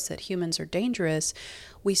tell us that humans are dangerous,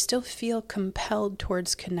 we still feel compelled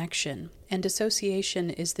towards connection. And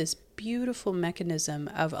dissociation is this beautiful mechanism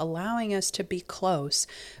of allowing us to be close,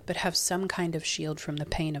 but have some kind of shield from the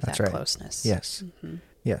pain of that closeness. Yes. Mm-hmm.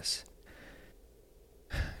 Yes.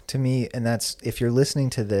 To me, and that's, if you're listening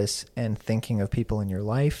to this and thinking of people in your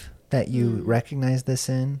life that you recognize this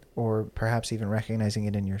in, or perhaps even recognizing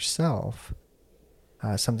it in yourself,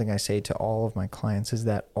 something I say to all of my clients is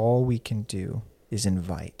that all we can do is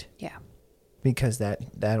invite. Yeah. Because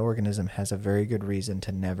that organism has a very good reason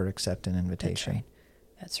to never accept an invitation.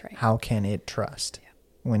 That's right. How can it trust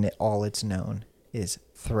when all it's known is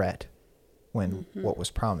threat, when what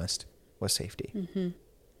was promised was safety?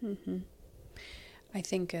 I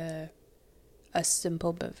think a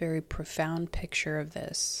simple but very profound picture of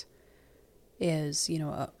this is,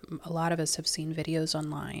 a lot of us have seen videos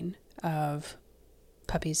online of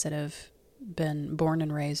puppies that have been born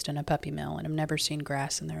and raised in a puppy mill and have never seen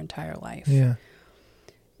grass in their entire life. Yeah.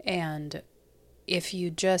 And if you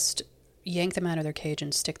just yank them out of their cage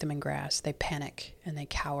and stick them in grass, they panic and they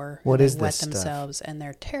cower. What and is they wet this themselves stuff? And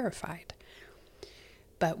they're terrified.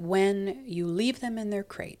 But when you leave them in their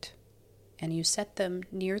crate and you set them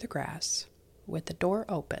near the grass with the door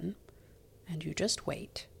open and you just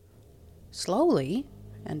wait, slowly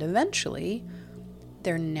and eventually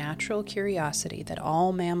their natural curiosity that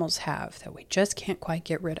all mammals have that we just can't quite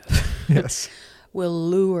get rid of will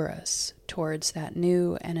lure us towards that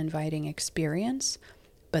new and inviting experience.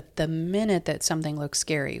 But the minute that something looks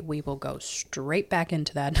scary, we will go straight back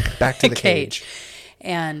into that back to the cage.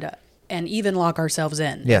 And even lock ourselves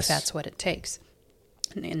in if that's what it takes.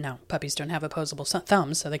 And no, puppies don't have opposable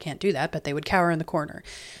thumbs, so they can't do that, but they would cower in the corner.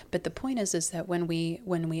 But the point is that when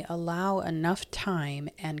we allow enough time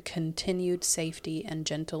and continued safety and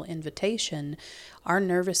gentle invitation, our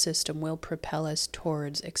nervous system will propel us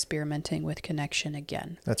towards experimenting with connection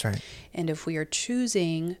again. That's right. And if we are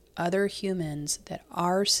choosing other humans that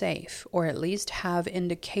are safe, or at least have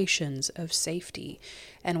indications of safety,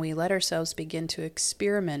 and we let ourselves begin to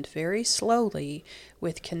experiment very slowly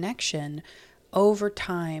with connection, over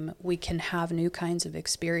time, we can have new kinds of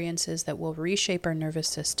experiences that will reshape our nervous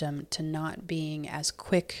system to not being as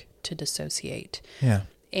quick to dissociate. Yeah.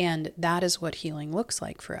 And that is what healing looks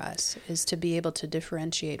like for us, is to be able to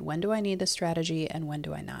differentiate when do I need this strategy and when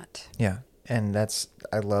do I not. Yeah. And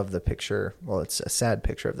I love the picture. Well, it's a sad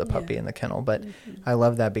picture of the puppy in the kennel, but I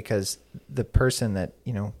love that because the person that,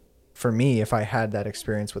 for me, if I had that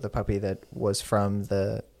experience with a puppy that was from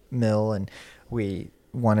the mill and we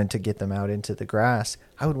wanted to get them out into the grass,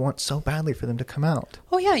 I would want so badly for them to come out.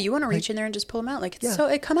 Oh yeah, you want to reach in there and just pull them out,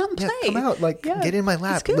 come out and play. Come out, get in my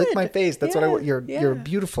lap, lick my face. That's what I want. You're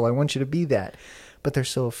beautiful. I want you to be that. But they're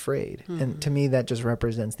so afraid, and to me, that just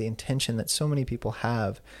represents the intention that so many people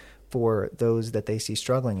have for those that they see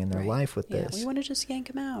struggling in their life with this. We want to just yank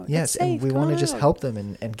them out. Yes, and we want to just help them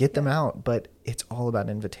and get them out, but it's all about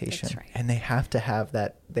invitation. That's right. And they have to have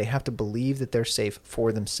that. They have to believe that they're safe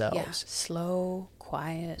for themselves. Yeah. Slow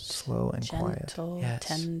and gentle, quiet,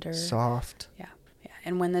 tender, soft. Yeah.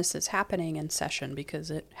 And when this is happening in session, because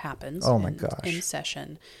it happens in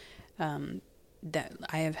session, that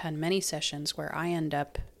I have had many sessions where I end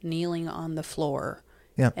up kneeling on the floor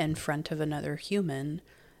in front of another human,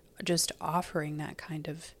 just offering that kind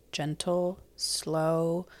of gentle,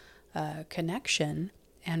 slow connection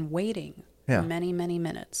and waiting many, many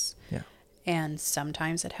minutes. Yeah. And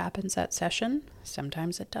sometimes it happens at session,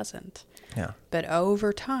 sometimes it doesn't. Yeah. But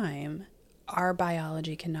over time, our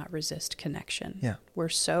biology cannot resist connection. Yeah. We're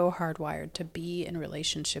so hardwired to be in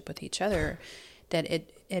relationship with each other that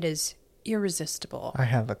it is irresistible. I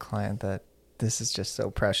have a client that this is just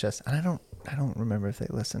so precious, and I don't remember if they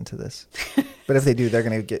listen to this, but if they do, they're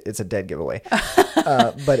gonna get, it's a dead giveaway.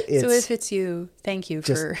 But it's, so if it's you, thank you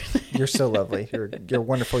for. You're so lovely. You're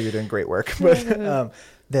wonderful. You're doing great work. But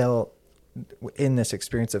they'll, in this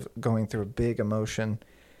experience of going through a big emotion,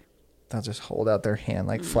 they'll just hold out their hand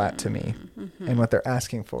like flat to me, and what they're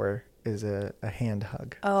asking for is a hand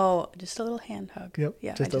hug. Oh, just a little hand hug. Yep.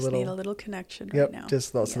 Yeah, I just need a little connection right now.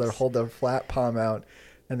 So they'll hold their flat palm out,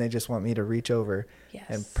 and they just want me to reach over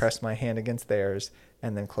and press my hand against theirs,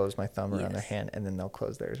 and then close my thumb around their hand, and then they'll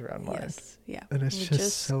close theirs around mine. Yes. Yeah. And it's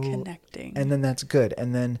just so connecting. And then that's good.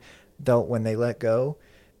 And then when they let go,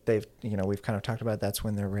 we've kind of talked about, that's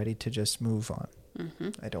when they're ready to just move on. Mm-hmm.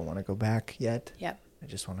 I don't want to go back yet. Yep. I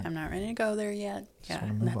just want to. I'm not ready to go there yet. Yeah,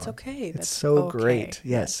 and that's okay. It's so great.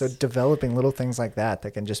 Yes. So developing little things like that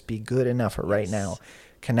can just be good enough for right now.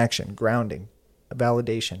 Connection, grounding,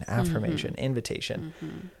 validation, affirmation, invitation,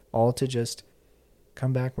 all to just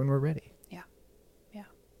come back when we're ready. Yeah. Yeah.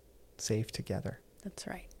 Safe together. That's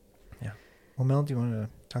right. Yeah. Well, Mel, do you want to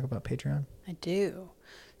talk about Patreon? I do.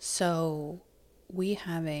 So we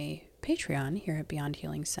have a Patreon here at Beyond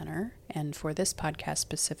Healing Center, and for this podcast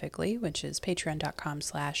specifically, which is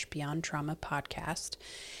patreon.com/Beyond Trauma Podcast.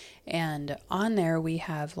 And on there we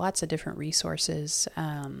have lots of different resources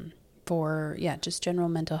for just general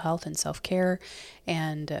mental health and self-care,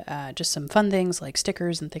 and just some fun things like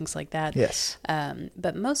stickers and things like that. Yes.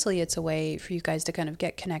 But mostly it's a way for you guys to kind of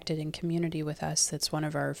get connected in community with us. That's one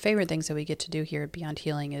of our favorite things that we get to do here at Beyond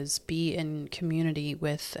Healing, is be in community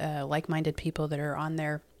with like-minded people that are on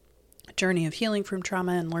their journey of healing from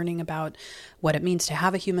trauma and learning about what it means to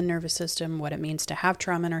have a human nervous system, what it means to have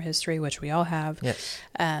trauma in our history, which we all have. Yes.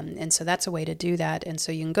 And so that's a way to do that. And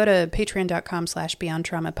so you can go to patreon.com/Beyond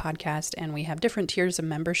Trauma Podcast, and we have different tiers of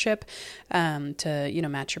membership to,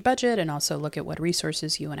 match your budget and also look at what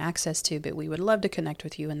resources you want access to. But we would love to connect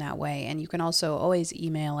with you in that way. And you can also always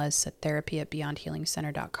email us at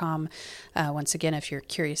therapy@beyondhealingcenter.com. Once again, if you're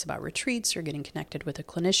curious about retreats or getting connected with a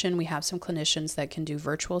clinician, we have some clinicians that can do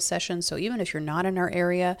virtual sessions. So even if you're not in our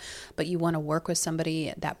area, but you want to work with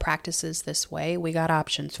somebody that practices this way, we got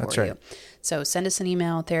options for you. So send us an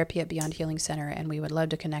email, therapy@beyondhealingcenter, and we would love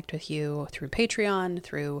to connect with you through Patreon,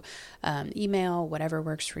 through email, whatever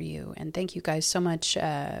works for you. And thank you guys so much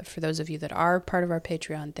for those of you that are part of our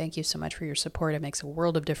Patreon. Thank you so much for your support. It makes a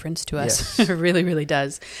world of difference to us. Yes. It really, really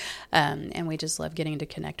does. And we just love getting to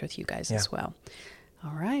connect with you guys as well.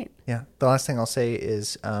 All right. Yeah. The last thing I'll say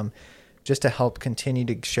is just to help continue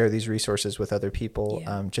to share these resources with other people,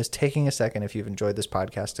 just taking a second, if you've enjoyed this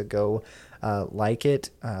podcast, to go like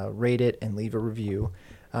it, rate it, and leave a review.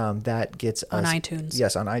 That gets us on iTunes.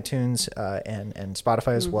 Yes, on iTunes and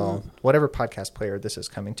Spotify as well. Whatever podcast player this is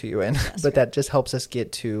coming to you in. But that just helps us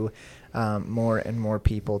get to more and more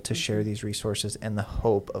people to share these resources and the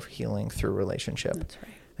hope of healing through relationship. That's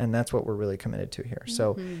right. And that's what we're really committed to here.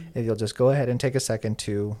 So if you'll just go ahead and take a second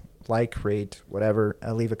to like, rate, whatever,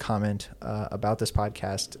 leave a comment about this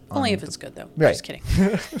podcast. Only if it's good, though. Right. Just kidding.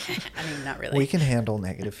 I mean, not really. We can handle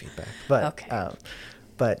negative feedback. But, okay.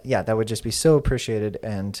 But yeah, that would just be so appreciated,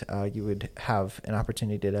 and you would have an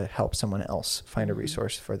opportunity to help someone else find a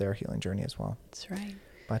resource for their healing journey as well. That's right.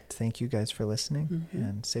 But thank you guys for listening,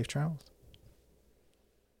 and safe travels.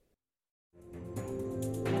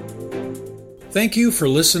 Thank you for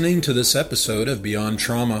listening to this episode of Beyond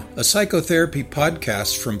Trauma, a psychotherapy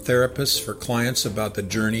podcast from therapists for clients about the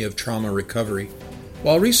journey of trauma recovery.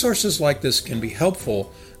 While resources like this can be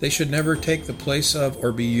helpful, they should never take the place of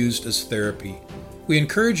or be used as therapy. We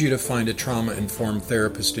encourage you to find a trauma-informed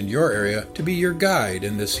therapist in your area to be your guide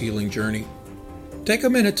in this healing journey. Take a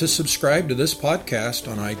minute to subscribe to this podcast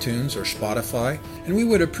on iTunes or Spotify, and we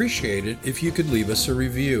would appreciate it if you could leave us a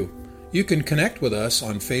review. You can connect with us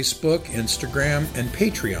on Facebook, Instagram, and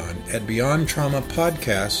Patreon at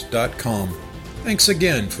BeyondTraumaPodcast.com. Thanks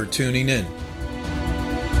again for tuning in.